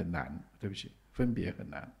别很难，对不起，分别很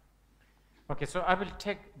难。Okay, so I will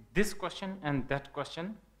take this question and that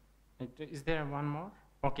question. Is there one more?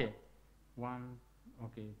 Okay, one.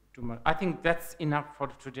 Okay, two more. I think that's enough for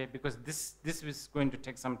today because this is going to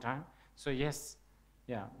take some time. So yes,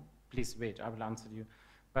 yeah. Please wait. I will answer you.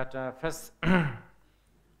 But first,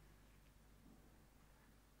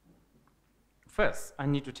 I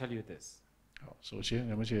need to tell you this. 好，首先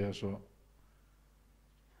仁波切要说，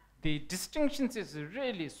 The distinctions is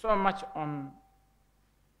really so much on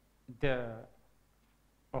the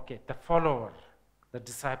follower, the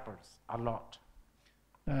disciples a lot.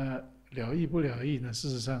 了义不了义呢？事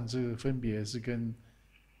实上，这个分别是跟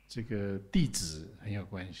这个弟子很有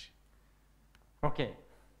关系。 Okay.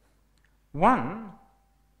 One,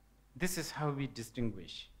 this is how we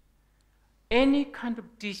distinguish. Any kind of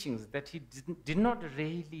teachings that he did not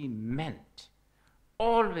really meant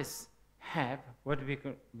always have what we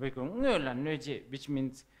call ngöla nöje, which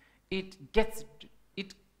means it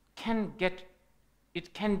can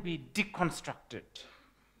be deconstructed.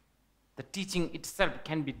 The teaching itself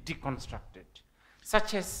can be deconstructed,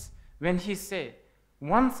 such as when he said,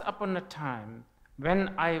 once upon a time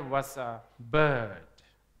when I was a bird.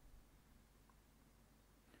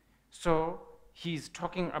 So he's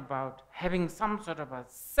talking about having some sort of a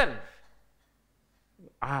self,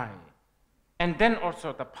 I, and then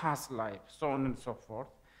also the past life, so on and so forth.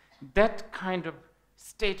 That kind of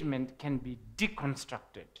statement can be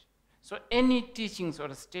deconstructed. So any teachings or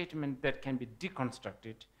a statement that can be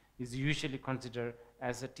deconstructed is usually considered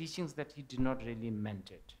as a teachings that he did not really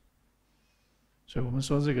meant it. 所以我们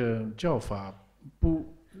说这个教法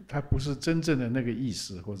它不是真正的那个意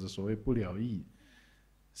思，或者所谓不了义，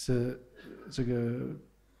是这个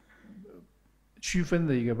区分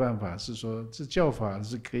的一个办法是说，这教法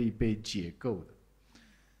是可以被解构的。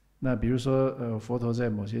那比如说，佛陀在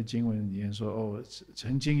某些经文里面说，哦，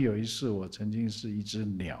曾经有一世我曾经是一只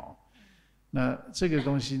鸟，那这个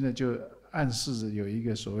东西呢，就暗示着有一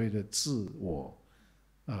个所谓的自我，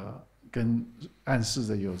跟暗示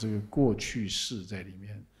着有这个过去式在里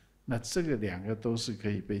面。那这个两个都是可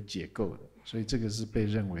以被解构的，所以这个是被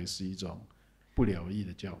认为是一种不了义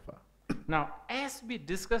的教法。Now, as we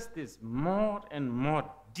discuss this more and more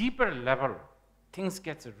deeper level, things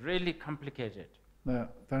get really complicated. 那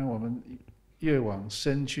当然，我们越往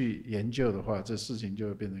深去研究的话，这事情就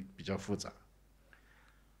会变得比较复杂。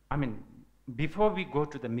I mean, before we go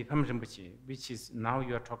to the Mipam Rinpoche, which is now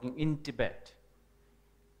you are talking in Tibet,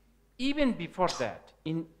 even before that,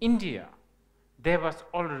 in India, there was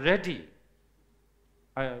already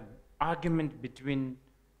an argument between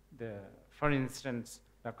for instance,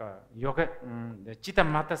 like the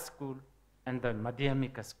Chittamata school and the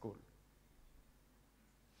Madhyamika school.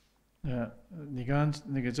 你刚刚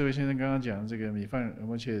这位先生刚刚讲这个米范仁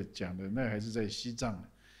波切讲的，那还是在西藏。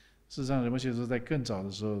事实上，仁波切说在更早的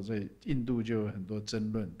时候，在印度就有很多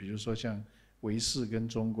争论，比如说像唯识跟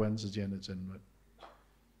中观之间的争论。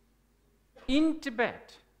In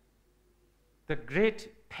Tibet, the great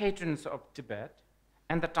patrons of Tibet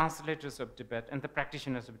and the translators of Tibet and the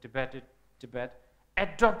practitioners of Tibet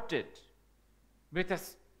adopted with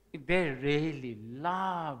us. They really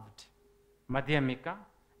loved Madhyamika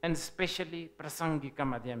and especially Prasangika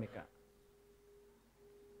Madhyamika.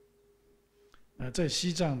 在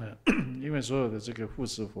西藏呢，因为所有的这个护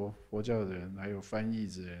持佛教的人，还有翻译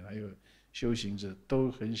之人，还有修行者，都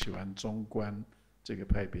很喜欢中观这个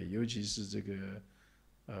派别，尤其是这个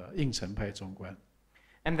应成派中观。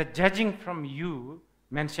And the judging from you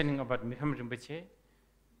mentioning about Mipham Rinpoche,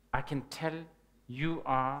 I can tell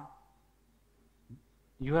your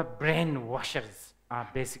brainwashers are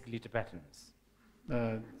basically Tibetans.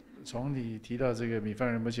 从你提到这个米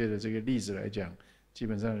范仁波切的这个例子来讲，基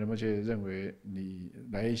本上仁波切认为你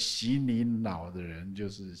来洗你脑的人就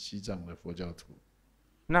是西藏的佛教徒。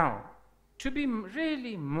Now, to be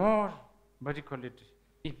really more, what do you call it?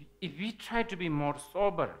 If we try to be more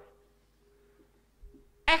sober,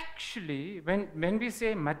 actually, when we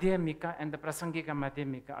say Madhyamika and the Prasangika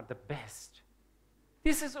Madhyamika are the best,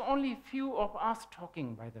 this is only few of us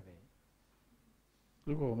talking, by the way.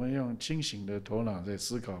 如果我们用清醒的头脑在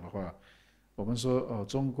思考的话，我们说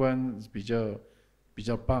中观比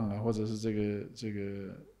较棒啊，或者是这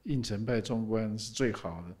个应成派中观是最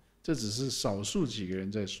好的，这只是少数几个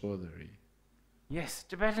人在说的而已。Yes,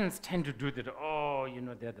 Tibetans tend to do that. Oh,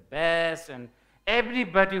 they're the best, and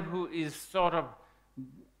everybody who is sort of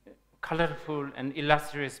colorful and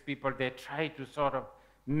illustrious people, they try to sort of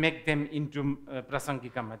make them into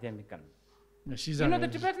Prasangika Madhyamika. The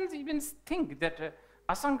Tibetans even think that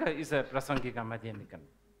Asanga is a Prasangika Madhyamika.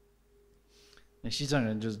 那西藏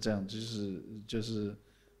人就是这样，就是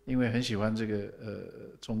因为很喜欢这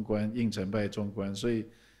个中观应成派中观，所以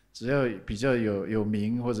只要比较有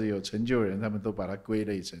名或者有成就人，他们都把它归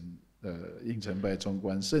类成应成派中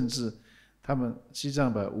观，甚至他们西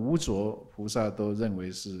藏把无着菩萨都认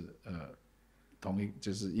为是同一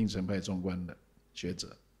就是应成派中观的学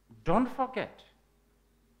者。Don't forget,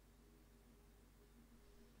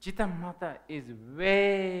 Chitamata is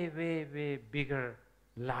way, way, way bigger,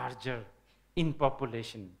 larger in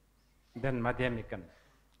population than Madhyamikan.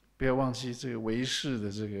 不要忘记这个唯识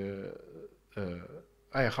的这个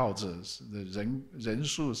爱好者的人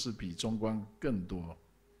数是比中观更多。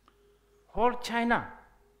Whole China,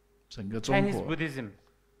 整个中 Chinese 国， Buddhism.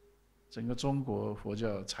 整个中国佛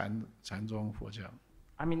教禅宗佛教。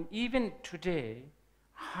I mean, even today,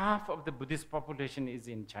 half of the Buddhist population is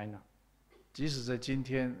in China. 即使在今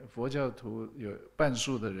天，佛教徒有半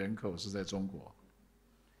数的人口是在中国。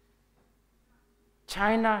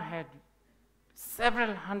China had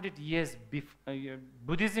several hundred years before,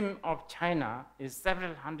 Buddhism of China is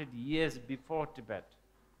several hundred years before Tibet.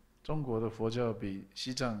 中国的佛教比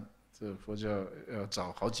西藏的佛教要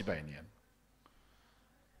早好几百年。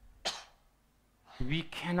We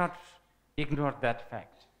cannot ignore that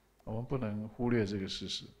fact. 我们不能忽略这个事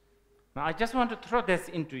实。Now, I just want to throw this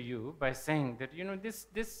into you by saying that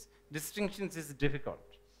this distinction is difficult.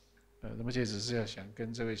 那么这只是要想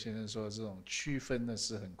跟这位先生说，这种区分呢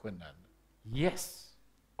是很困难的。Yes,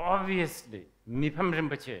 obviously, Mipham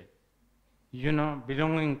Rinpoche,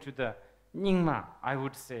 belonging to the Nyingma, I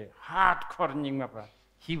would say, hardcore Nyingma,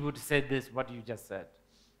 he would say this, what you just said.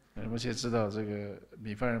 仁波切知道这个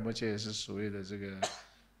米范仁波切是所谓的这个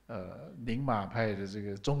宁玛派的这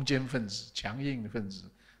个中间分子、强硬的分子，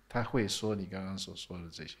他会说你刚刚所说的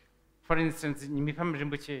这些。For instance, Mipham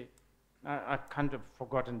Rinpoche, I've kind of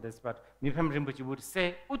forgotten this, but Mipham Rinpoche would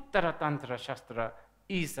say, Uttara Tantra Shastra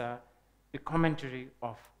is a commentary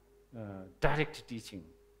of direct teaching.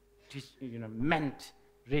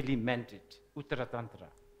 Really meant it. Uttara Tantra.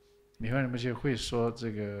 米范仁波切会说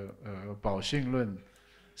这个宝性论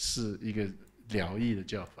是一个了义的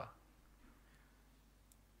教法。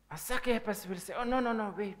Sakyapas will say, oh, no,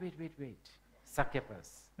 wait.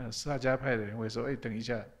 Sakyapas. 萨迦派的人会说，等一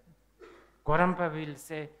下。Gorampa will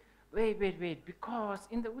say, wait, because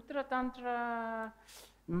in the Uttara Tantra,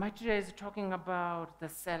 Maitreya is talking about the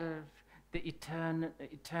self, the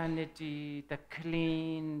eternity, the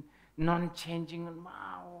clean, non-changing.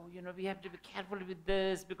 Wow, we have to be careful with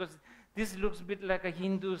this because this looks a bit like a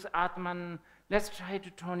Hindu's Atman. Let's try to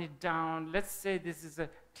tone it down. Let's say this is a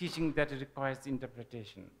teaching that requires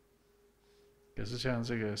interpretation. 可是像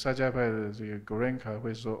这个萨迦派的这个 Gorenka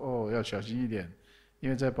会说，要小心一点，因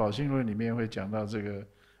为在宝性论里面会讲到这个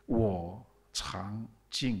我、常、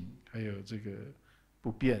静，还有这个不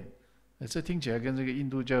变。这听起来跟这个印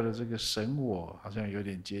度教的这个神我好像有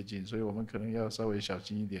点接近，所以我们可能要稍微小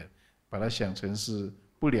心一点，把它想成是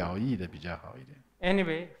不了义的比较好一点。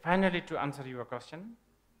Anyway, finally to answer your question,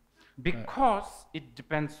 because it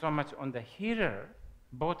depends so much on the hearer,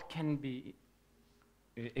 both can be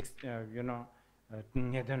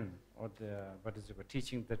or the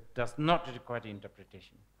teaching that does not require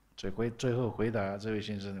interpretation. 最后回答这位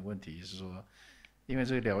先生的问题是说，因为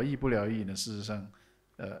这个了义不了义呢，事实上，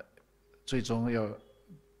最终要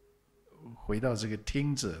回到这个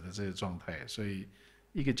听者的这个状态，所以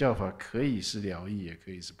一个教法可以是了义，也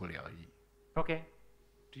可以是不了义。Okay,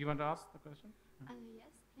 do you want to ask the question?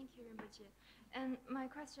 Yes, thank you, Rinpoche. And my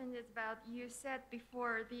question is about, you said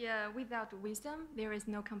before, without wisdom, there is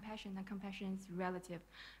no compassion, and compassion is relative.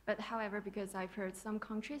 But however, because I've heard some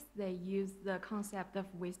countries, they use the concept of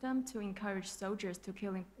wisdom to encourage soldiers to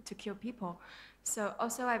kill people. So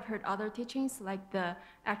also I've heard other teachings, like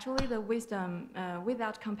actually the wisdom,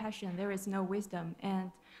 without compassion, there is no wisdom.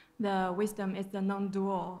 And the wisdom is the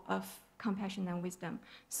non-dual of compassion and wisdom.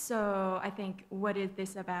 So I think, what is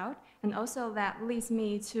this about? And also that leads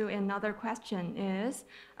me to another question is,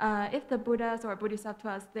 if the Buddhas or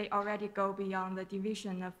Bodhisattvas, they already go beyond the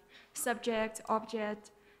division of subject,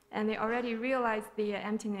 object, and they already realize the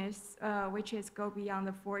emptiness, which is go beyond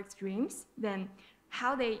the four extremes, then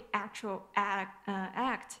how they act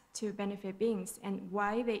to benefit beings, and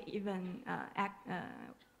why they even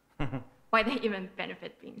why they even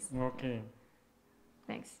benefit beings. Okay.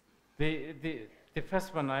 Thanks. The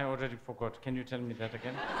first one I already forgot. Can you tell me that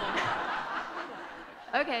again?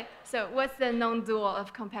 Okay, so what's the non-dual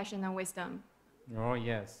of compassion and wisdom? Oh,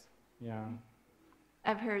 yes. Yeah.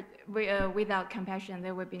 I've heard without compassion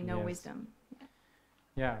there would be no wisdom.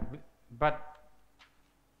 Yeah, but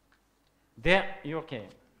there, okay.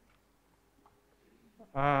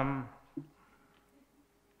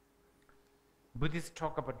 Buddhists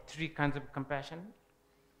talk about three kinds of compassion.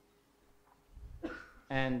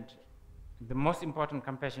 And the most important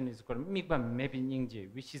compassion is called Miba Mebi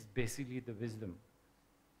Nyingje, which is basically the wisdom.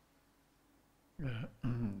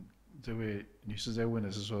 这位女士在问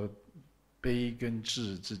的是说，悲跟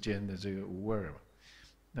智之间的这个无二嘛。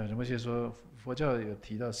那仁波切说，佛教有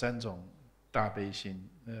提到3种大悲心，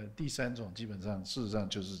第3种基本上事实上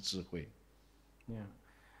就是智慧。Yeah,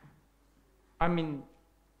 I mean,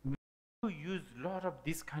 we use a lot of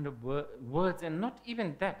these kind of words, and not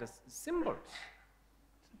even that, symbols,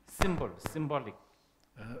 symbolic.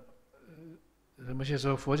 仁波切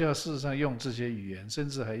说，佛教事实上用这些语言，甚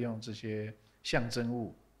至还用这些象征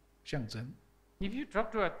物，象征。If you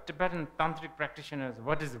talk to a Tibetan tantric practitioners,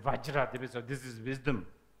 what is Vajra? They will say, this is wisdom.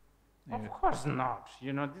 Of course not.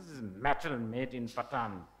 You know, this is metal made in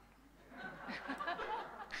Patan.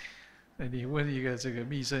 你问一个这个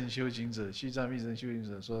密乘修行者，西藏密乘修行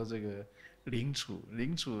者说这个灵杵，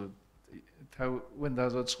他问他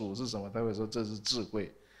说杵是什么，他会说这是智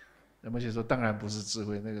慧。仁波切说当然不是智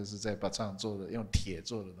慧，那个是在巴藏做的，用铁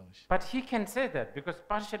做的东西。But he can say that because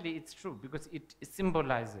partially it's true, because it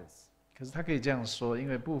symbolizes. 可是他可以这样说，因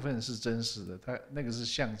为部分是真实的，他那个是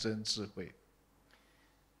象征智慧。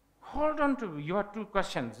Hold on to your 2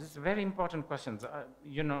 questions. It's very important questions.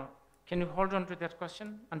 You know, can you hold on to that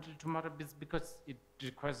question until tomorrow? Because it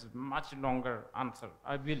requires much longer answer.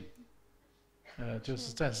 I will. 就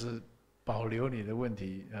是暂时保留你的问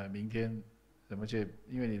题，明天仁波切，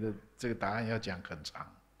因为你的这个答案要讲很长。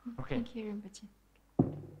Okay. Thank you, Rinpoche.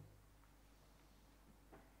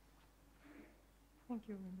 Thank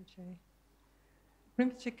you, Rinpoche.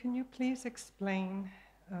 Rinpoche, can you please explain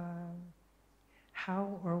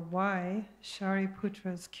how or why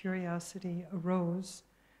Shariputra's curiosity arose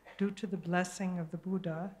due to the blessing of the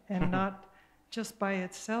Buddha and not just by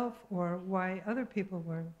itself, or why other people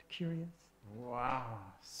weren't curious? Wow,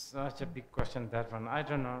 such a big question, that one. I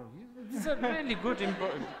don't know. It's a really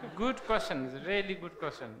good questions, really good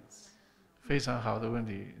questions. 非常好的问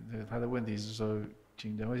题。他的问题是说，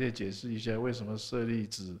请仁波切解释一下，为什么舍利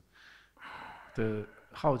子的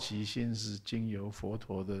好奇心是经由佛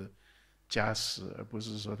陀的加持，而不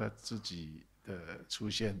是说他自己的出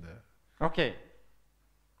现的。Okay.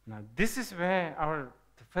 Now this is where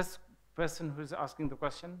the first person who is asking the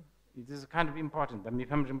question, it is kind of important, the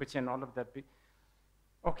Mipham Rinpoche and all of that.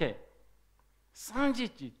 Okay.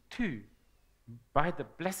 Sanjiji too, by the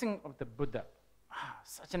blessing of the Buddha.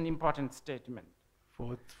 Such an important statement.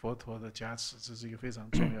 佛陀的加持，这是一个非常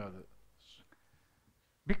重要的。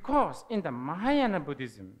Because in the Mahayana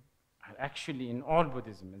Buddhism, actually in all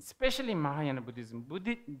Buddhism, especially Mahayana Buddhism,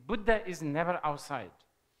 Buddha is never outside.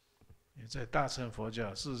 在大乘佛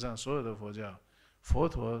教，事实上所有的佛教，佛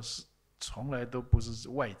陀是从来都不是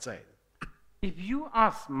外在的。If you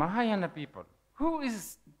ask Mahayana people, who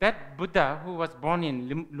is that Buddha who was born in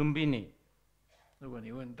Lumbini? 如果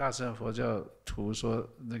你问大乘佛教徒说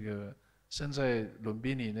那个生在伦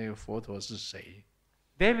比尼那个佛陀是谁？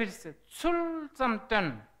 They will say Tsul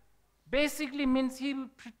Tsamten. Basically means he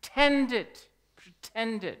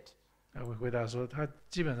pretended. 他会回答说，他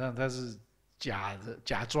基本上他是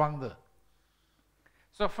假装的。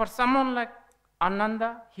So for someone like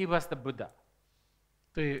Ananda, he was the Buddha.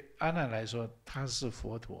 对阿难来说，他是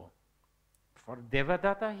佛陀； For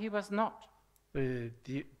Devadatta, he was not. 对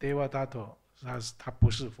Devadatta，他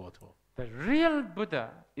不是佛陀。 The real Buddha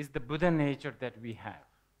is the Buddha nature that we have.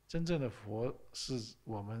 真正的佛是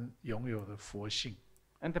我们拥有的佛性。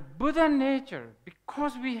 And the Buddha nature,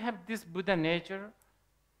 because we have this Buddha nature,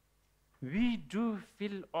 we do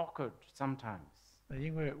feel awkward sometimes.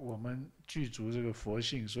 因为我们具足这个佛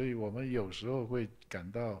性，所以我们有时候会感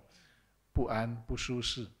到不安、不舒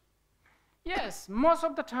适。 Yes, most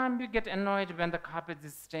of the time we get annoyed when the carpet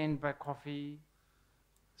is stained by coffee.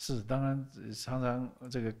 是，当然常常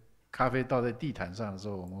这个咖啡倒在地毯上的时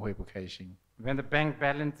候，我们会不开心。 When the bank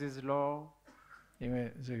balance is low. 因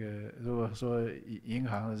为这个如果说银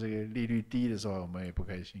行的这个利率低的时候，我们也不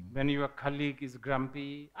开心。 When your colleague is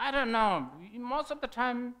grumpy. I don't know, most of the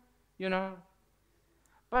time, you know.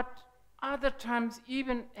 But other times,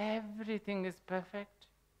 even everything is perfect.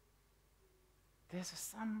 There's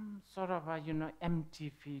some sort of a, empty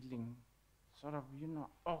feeling, sort of,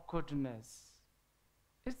 awkwardness.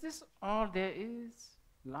 Is this all there is?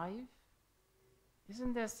 Life?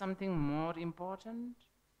 Isn't there something more important?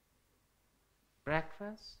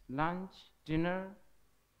 Breakfast, lunch, dinner,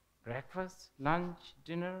 breakfast, lunch,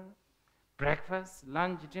 dinner, breakfast,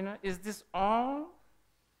 lunch, dinner. Is this all?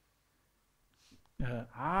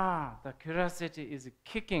 The curiosity is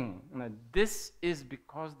kicking. This is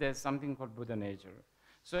because there's something called Buddha nature.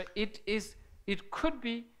 So it could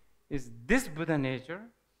be, is this Buddha nature,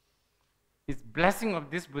 is blessing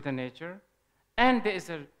of this Buddha nature, and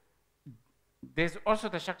there's also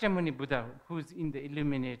the Shakyamuni Buddha who's in the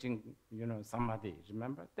illuminating, samadhi.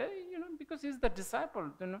 Remember, because he's the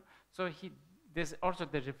disciple, so there's also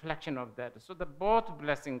the reflection of that. So the both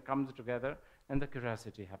blessing comes together, and the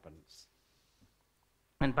curiosity happens.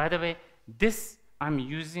 And by the way, this I'm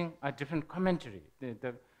using a different commentary.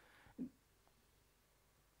 The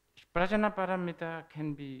Prajnaparamita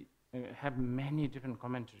can have many different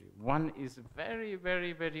commentary. One is very,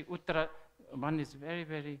 very, very uttara. One is very,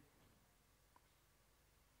 very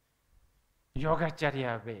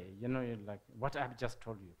Yogacharya way. Like what I've just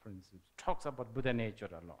told you, for instance, talks about Buddha nature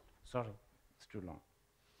a lot. Sorry, it's too long.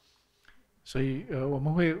 所以我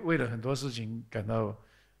们会为了很多事情感到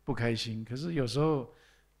不开心，可是有时候。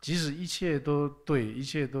即使一切都对，一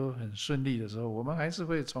切都很顺利的时候，我们还是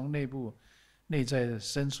会从内在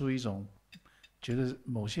生出一种觉得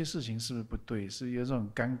某些事情是不是不对，是有一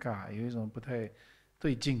种尴尬，有一种不太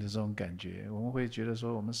对劲的这种感觉。我们会觉得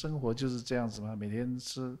说，我们生活就是这样子吗？每天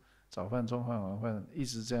吃早饭、中饭、晚饭，一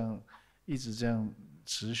直这样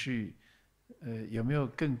持续，有没有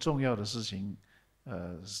更重要的事情，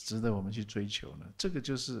值得我们去追求呢？这个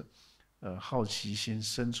就是好奇心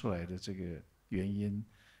生出来的这个原因。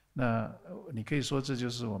那你可以说，这就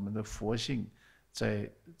是我们的佛性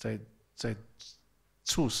在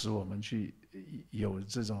促使我们去有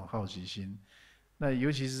这种好奇心。那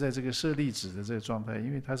尤其是在这个舍利子的这个状态，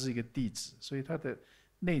因为他是一个弟子，所以他的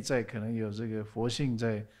内在可能有这个佛性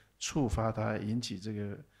在触发他，引起这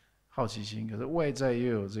个好奇心。可是外在又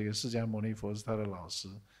有这个释迦牟尼佛是他的老师，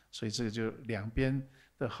所以这个就两边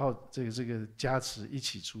的这个加持一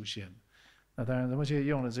起出现。那当然，仁波切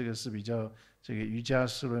用的这个是比较这个瑜伽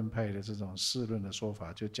释论派的这种释论的说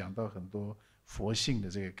法，就讲到很多佛性的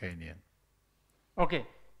这个概念。Okay,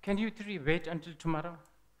 can you three wait until tomorrow?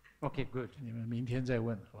 Okay, good. 你们明天再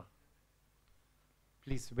问，好吧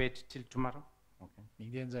Please wait till tomorrow. Okay.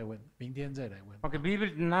 明天再问，明天再来问。Okay, we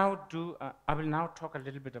will now do. I will now talk a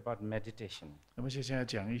little bit about meditation. 仁波切现在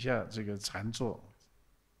讲一下这个禅坐，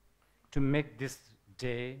 To make this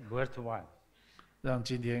day worthwhile. 让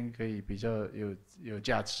今天可以比较有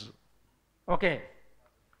价值。Okay,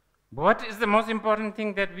 what is the most important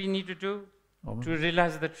thing that we need to do 我们 to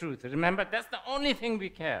realize the truth? Remember, that's the only thing we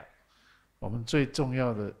care. 我们最重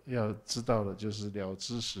要的要知道的就是了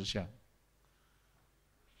知实相，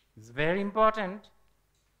 It's very important.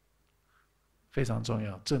 非常重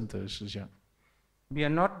要，正得实相。 We are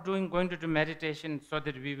not going to do meditation so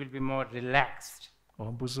that we will be more relaxed, 我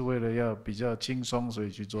们不是为了要比较轻松，所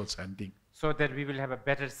以去做禅定， so that we will have a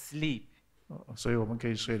better sleep. 所以我们可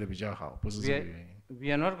以睡得比较好，不是这个原因。 We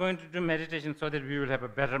are not going to do meditation so that we will have a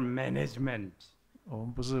better management. 我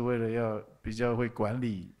们不是为了要比较会管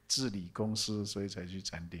理、治理公司，所以才去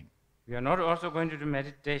禅定。 We are not also going to do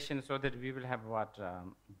meditation so that we will have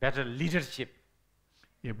better leadership.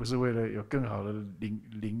 也不是为了有更好的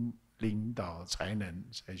领导才能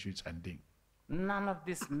才去禅定。 None of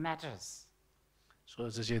this matters. 所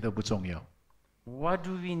有这些都不重要。 What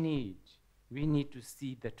do we need? we need to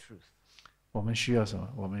see the truth. 我们需要什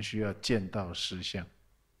么？我们需要见到实相。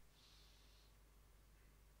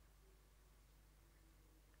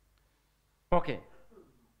Okay,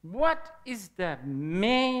 what is the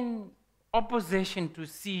main opposition to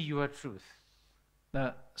see your truth?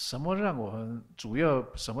 那什么让我们主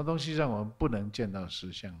要什么东西让我们不能见到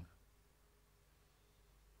实相呢？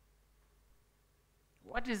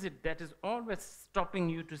 What is it that is always stopping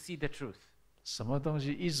you to see the truth? 什么东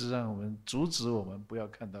西一直让我们阻止我们不要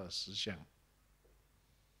看到实相？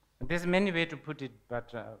 There's many ways to put it,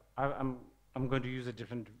 but I'm going to use a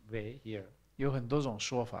different way here. 有很多种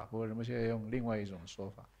说法，不过我们现在用另外一种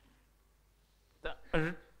说法。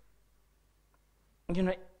You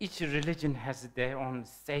know, each religion has their own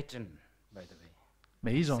Satan, by the way.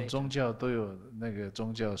 每一种宗教都有那个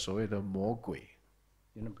宗教所谓的魔鬼，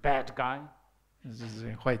 You know, bad guy. 就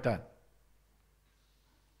是坏蛋。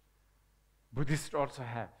 Buddhists also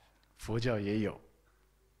have. 佛教也有。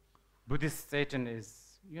 Buddhist Satan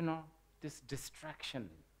is, you know, this distraction.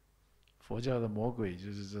 佛教的魔鬼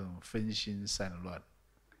就是这种分心散乱。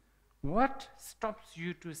 What stops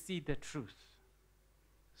you to see the truth?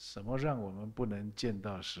 什么让我们不能见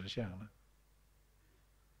到实相呢？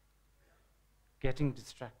 Getting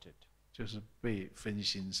distracted. 就是被分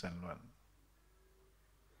心散乱。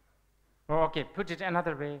 Okay, put it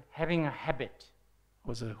another way, having a habit.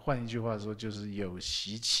 或者换一句话说，就是有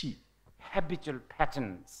习气， Habitual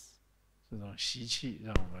patterns. 这种习气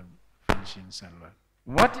让我们分心散乱。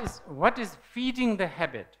 What is feeding the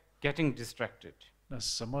habit? Getting distracted. 那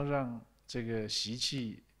什么让这个习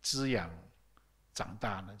气滋养长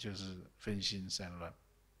大呢？就是分心散乱。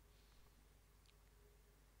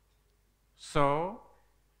 So,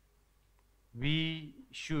 we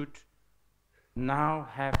should now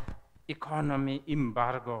have economy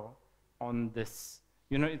embargo on this.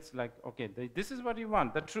 You know, it's like, okay, this is what you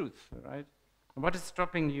want, the truth, right? What is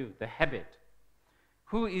stopping you? The habit.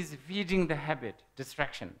 Who is feeding the habit?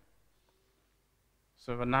 Distraction.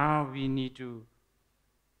 So now we need to,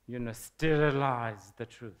 you know, sterilize the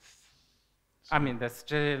truth. I mean,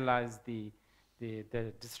 sterilize the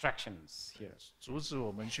distractions here. 阻止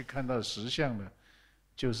我们去看到实相的，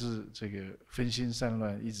就是这个分心散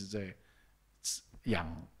乱一直在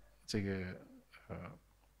养这个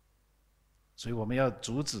所以我们要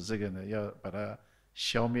阻止这个呢，要把它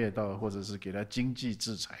消灭到，或者是给它经济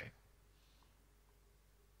制裁。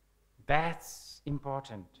 That's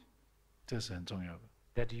important. 这是很重要的。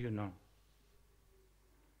 That you know.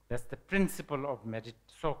 That's the principle of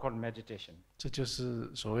so-called meditation. 这就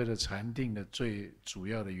是所谓的禅定的最主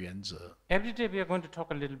要的原则。 Every day we are going to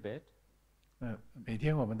talk a little bit. 每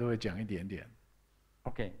天我们都会讲一点点。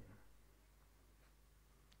 Okay.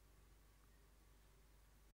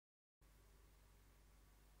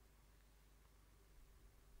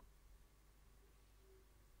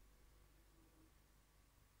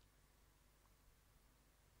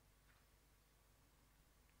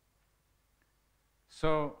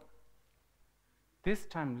 So this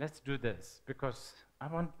time let's do this, because I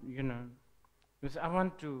want, you know, because I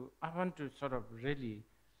want to sort of really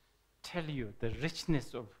tell you the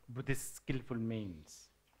richness of Buddhist skillful means.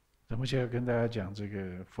 咱们现在跟大家讲这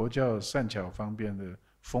个佛教善巧方便的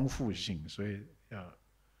丰富性，所以要。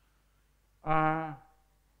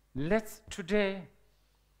Let's today.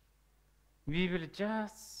 We will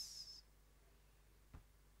just.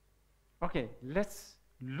 Okay, let's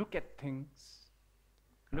look at things.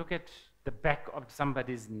 Look at the back of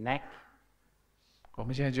somebody's neck. 我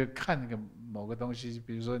们现在就看那个某个东西，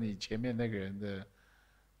比如说你前面那个人的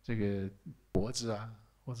这个脖子啊，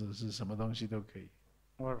或者是什么东西都可以。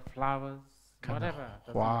Or flowers, 看到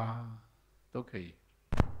whatever. 花都可以。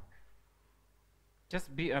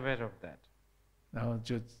 Just be aware of that. 然后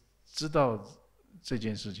就知道这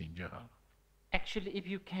件事情就好了。 Actually, if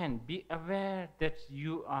you can, be aware that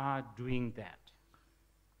you are doing that.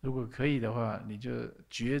 如果可以的话，你就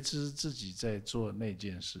觉知自己在做那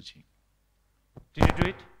件事情。 Did you do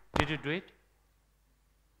it? Did you do it?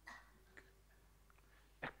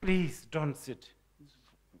 Please don't sit.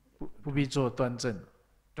 不必做端正，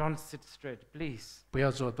 Don't sit straight, please. 不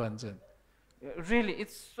要做端正。 Really,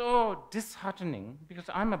 it's so disheartening because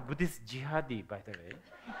I'm a Buddhist jihadi, by the way.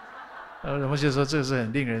 我们就说这是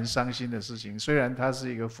很令人伤心的事情。虽然他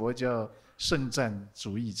是一个佛教圣战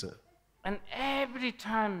主义者， And every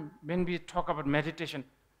time when we talk about meditation,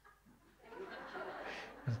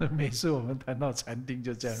 每次我们谈到禅定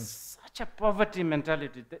就这样子， such a poverty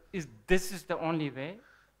mentality. This is the only way?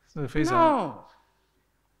 是非常 No,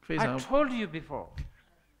 非 I 常 told you before.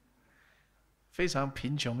 非常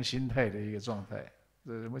贫穷心态的一个状态。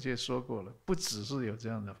我们也说过了，不只是有这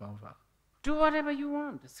样的方法。Do whatever you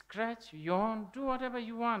want, scratch, yawn, do whatever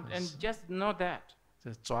you want, and just know that.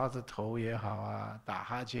 这抓着头也好啊，打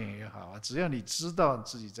哈欠也好啊，只要你知道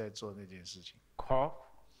自己在做那件事情， Cough,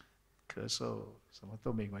 咳嗽什么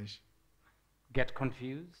都没关系， get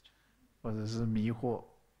confused. 或者是迷惑。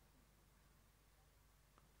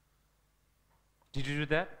 Did you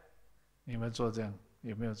do that? 你有没有做这样？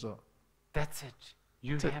有没有做？ That's it.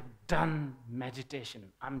 You have done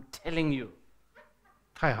meditation. I'm telling you.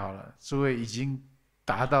 太好了，诸位已经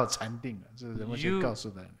达到禅定了，这是仁波切告诉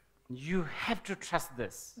他的。 You have to trust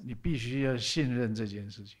this. 你必须要信任这件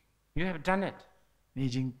事情， You have done it. 你已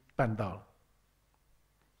经办到了。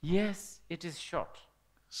 Yes, it is short,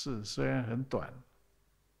 是，虽然很短，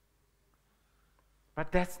 but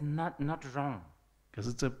that's not wrong. 可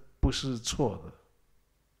是这不是错的。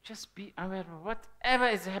 Just be aware of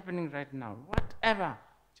whatever is happening right now, whatever.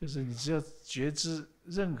 就是你只要觉知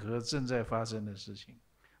任何正在发生的事情。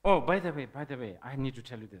 Oh, by the way, I need to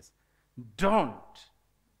tell you this. Don't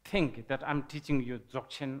think that I'm teaching you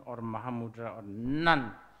Dzogchen or Mahamudra or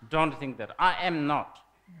none. Don't think that. I am not.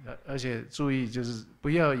 而且注意，就是不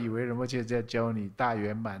要以为仁波切在教你大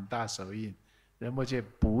圆满、大手印，仁波切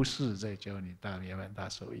不是在教你大圆满、大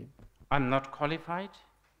手印。 I'm not qualified.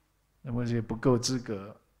 仁波切不够资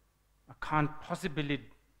格， I can't possibly,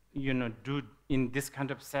 do in this kind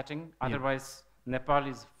of setting. Otherwise,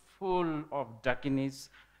 Nepal is full of Dakinis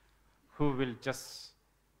who will just,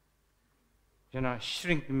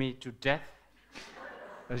 shrink me to death.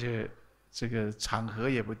 而且这个场合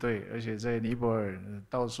也不对，而且在尼泊尔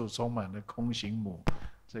到处充满了空行母，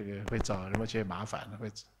这个会找仁波切麻烦，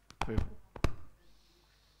会。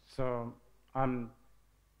So I'm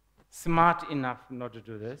smart enough not to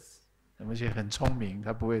do this. 仁波切很聪明，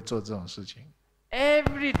他不会做这种事情。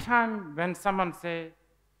 Every time when someone say,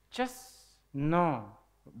 just know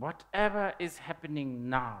whatever is happening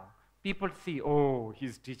now, people see, oh,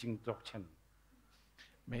 he's teaching Dzogchen.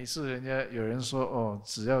 每次人家有人说哦，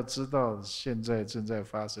只要知道现在正在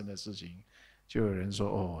发生的事情，就有人说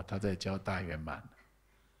哦，他在教大圆满。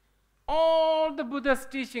 All the Buddha's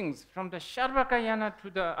teachings, from the Sharvakayana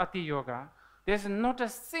to the Ati Yoga, there's not a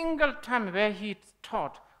single time where he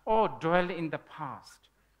taught, oh, dwell in the past,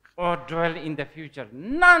 or dwell in the future.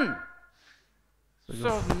 None.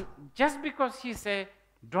 So just because he say,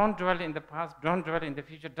 don't dwell in the past, don't dwell in the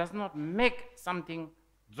future, does not make something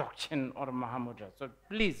Dzogchen or Mahamudra. So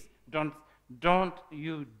please, don't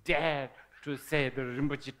you dare to say the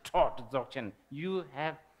Rinpoche taught Dzogchen. You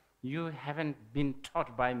haven't been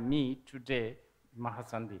taught by me today,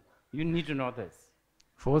 Mahasandhi. You need to know this.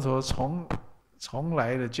 佛陀从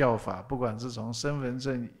来的教法，不管是从身份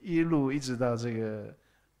证一直到这个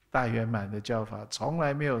大圆满的教法，从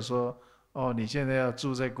来没有说哦，你现在要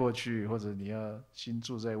住在过去，或者你要新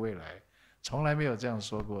住在未来，从来没有这样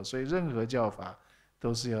说过。所以任何教法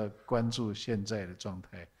都是要关注现在的状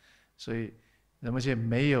态。所以仁波切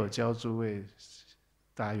没有教诸位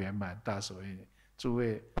大圆满、大手印，诸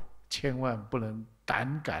位千万不能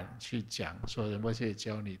胆敢去讲说仁波切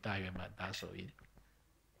教你大圆满、大手印。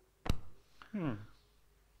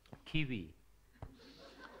Kiwi.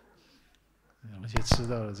 仁波切吃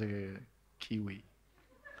到了这个 kiwi。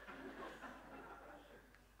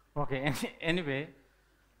 Okay, anyway,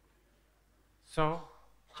 so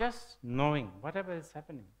just knowing whatever is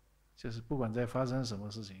happening. 就是不管在发生什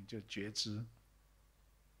么事情，就觉知。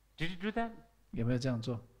 Did you do that? 有没有这样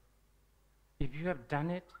做？ If you have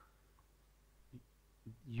done it,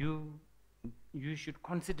 you should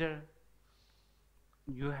consider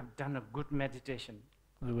you have done a good meditation.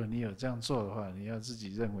 如果你有这样做的话，你要自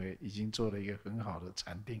己认为已经做了一个很好的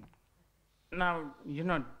禅定。 Now,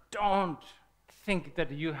 don't think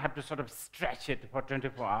that you have to sort of stretch it for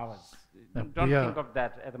 24 hours. Don't think of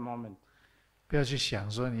that at the moment. 不要去想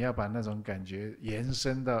说你要把那种感觉延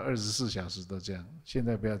伸到24小时都这样，现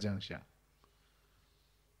在不要这样想。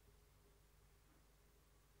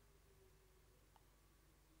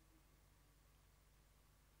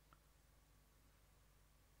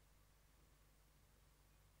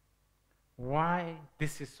 Why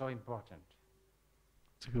this is so important?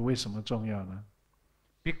 这个为什么重要呢？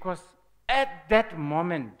 Because at that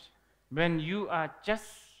moment, when you are just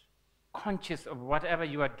conscious of whatever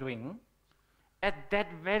you are doing, at that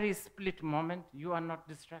very split moment, you are not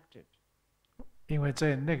distracted. 因为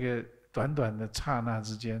在那个短短的刹那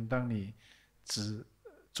之间，当你只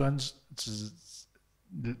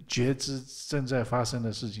觉知正在发生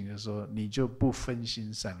的事情的时候，你就不分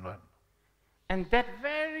心散乱。 And that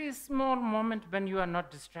very small moment when you are not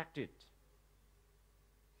distracted,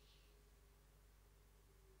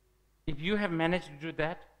 if you have managed to do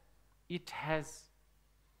that, it has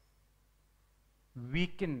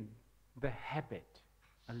weakened the habit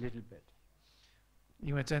a little bit.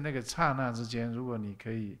 因为在那个刹那之间，如果你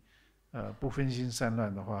可以不分心散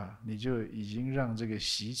乱的话，你就已经让这个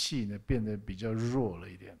习气呢变得比较弱了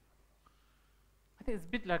一点。I think it's a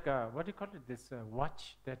bit like a, what do you call it, this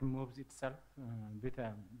watch that moves itself with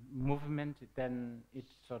a movement, then it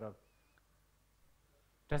sort of,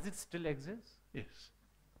 does it still exist? Yes，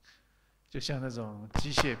 就像那种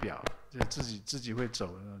机械表，就自己会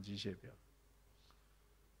走的那种机械表。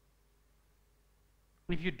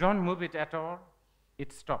If you don't move it at all,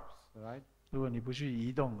 it stops, right? 如果你不去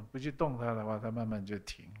移动，不去动它的话，它慢慢就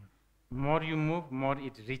停了。More you move, more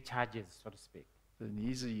it recharges, so to speak. 你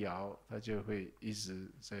一直摇，它就会一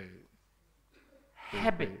直在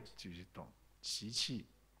Habit 继续动。习气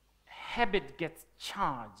habit gets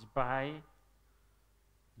charged by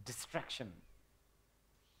distraction.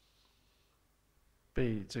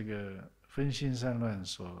 被这个分心散乱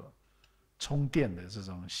所充电的这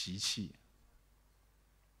种习气。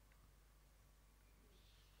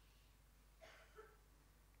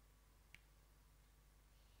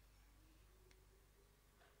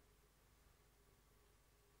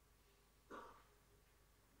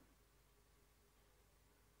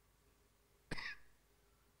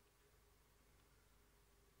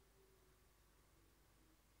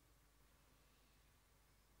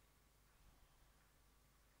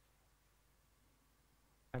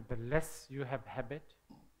And the less you have habit,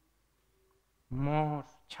 more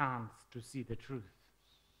chance to see the truth.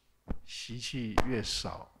 习气越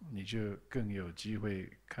少，你就更有机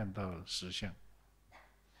会看到实相。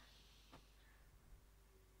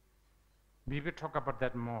We will talk about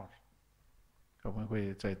that more. 我们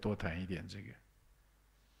会再多谈一点这个。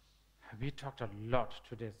We talked a lot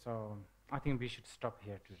today, so I think we should stop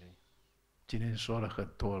here today. 今天说了很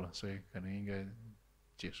多了，所以可能应该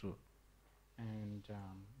结束。And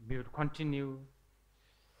we will continue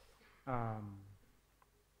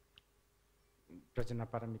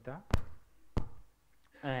Prajnaparamita.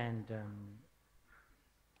 And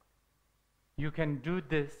you can do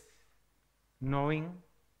this knowing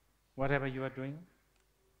whatever you are doing.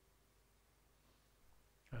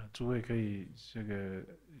 诸位可以这个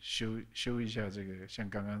修一下这个，像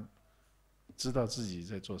刚刚知道自己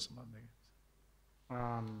在做什么那个。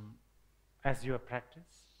As your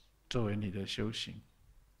practice. 作为你的修行。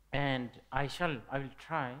And I will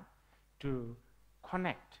try to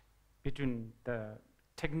connect between the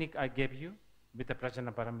technique I gave you with the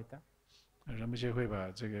Prajnaparamita. 仁波切会把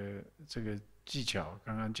这个技巧，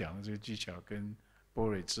刚刚讲的这个技巧跟般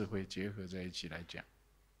若智慧结合在一起来讲。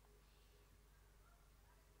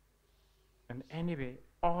And anyway,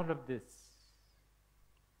 all of this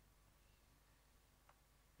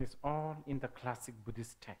is all in the classic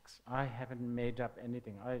Buddhist text. I haven't made up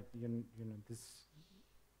anything. You know, this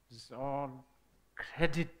is all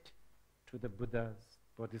credit to the Buddhas,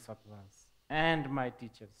 Bodhisattvas, and my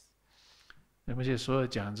teachers. 而且所有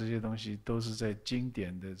讲这些东西都是在经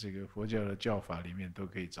典的这个佛教的教法里面都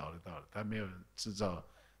可以找得到的，他没有自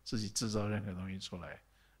己制造任何东西出来，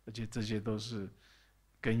而且这些都是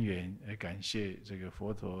根源，感谢这个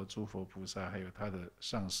佛陀、诸佛菩萨还有他的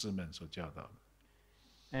上师们所教导的。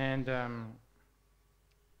And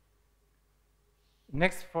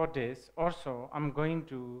next 4 days also, I'm going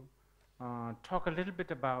to talk a little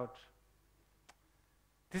bit about,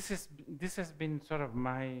 this has been sort of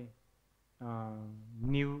my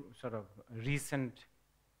new sort of recent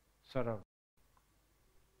sort of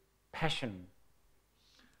passion.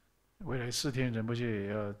 未来4天仁波切也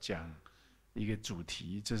要讲一个主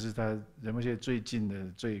题，这是他仁波切最近的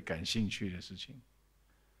最感兴趣的事情。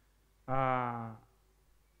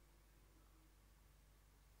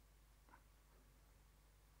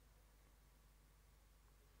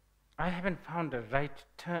I haven't found the right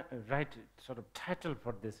sort of title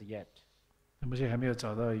for this yet. 仁波切还没有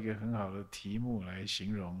找到一个很好的题目来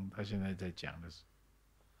形容他现在在讲的事。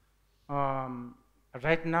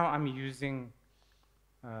Right now I'm using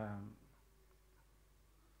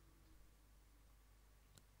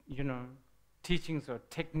you know, teachings or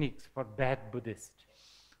techniques for bad Buddhists.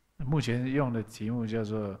 目前用的题目叫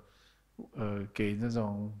做给那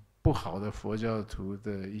种不好的佛教徒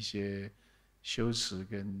的一些修持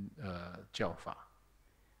跟教法。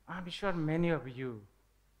I'm sure many of you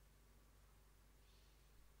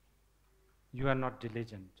are not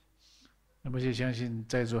diligent. 那么就相信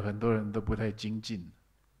在座很多人都不太精进。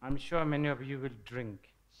I'm sure many of you will drink.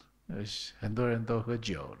 很多人都喝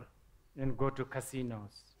酒了。And go to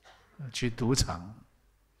casinos. 去赌场。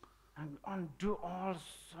And do all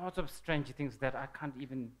sorts of strange things that I can't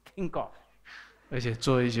even think of. 而且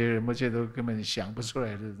做一些仁波切都根本想不出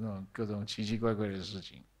来的那种各种奇奇怪怪的事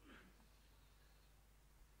情。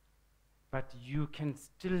but you can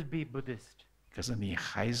still be Buddhist. 可是你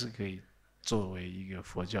还是可以作为一个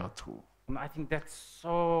佛教徒， And I think that's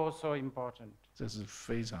so important. 这是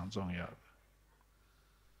非常重要的。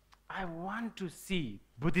 I want to see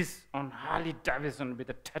Buddhists on Harley Davidson with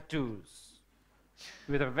the tattoos,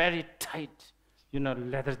 with a very tight,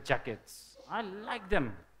 leather jackets. I like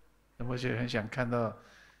them. 我就很想看到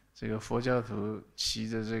这个佛教徒骑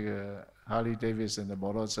着这个 Harley Davidson 的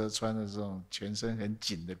摩托车，穿着这种全身很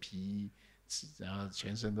紧的皮衣，然后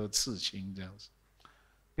全身都刺青这样子。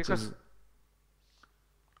 Because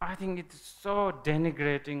I think it's so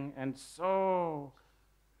denigrating and so,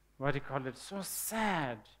 so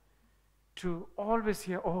sad to always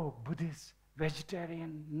hear, oh, Buddhist,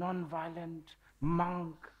 vegetarian, non-violent,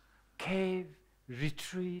 monk, cave,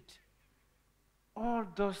 retreat. All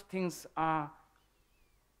those things are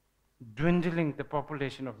dwindling the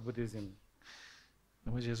population of Buddhism.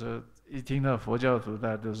 我就说，一听到佛教徒，大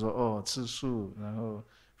家都说哦，吃素，然后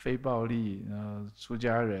非暴力，然后出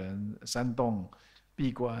家人、山洞、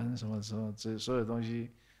闭关，什么什么，这所有东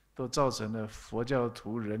西都造成了佛教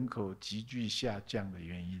徒人口急剧下降的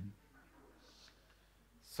原因。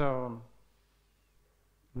 So,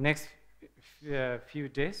 next few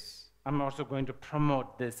days, I'm also going to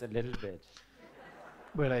promote this a little bit.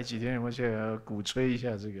 未来几天，我想要鼓吹一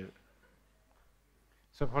下这个。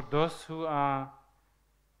 So for those who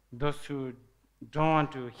don't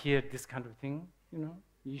want to hear this kind of thing,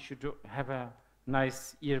 you should have a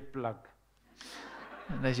nice earplug.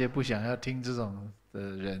 那些不想要听这种的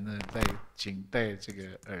人呢，请带这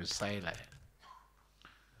个耳塞来。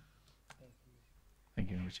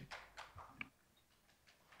Thank you, Richard.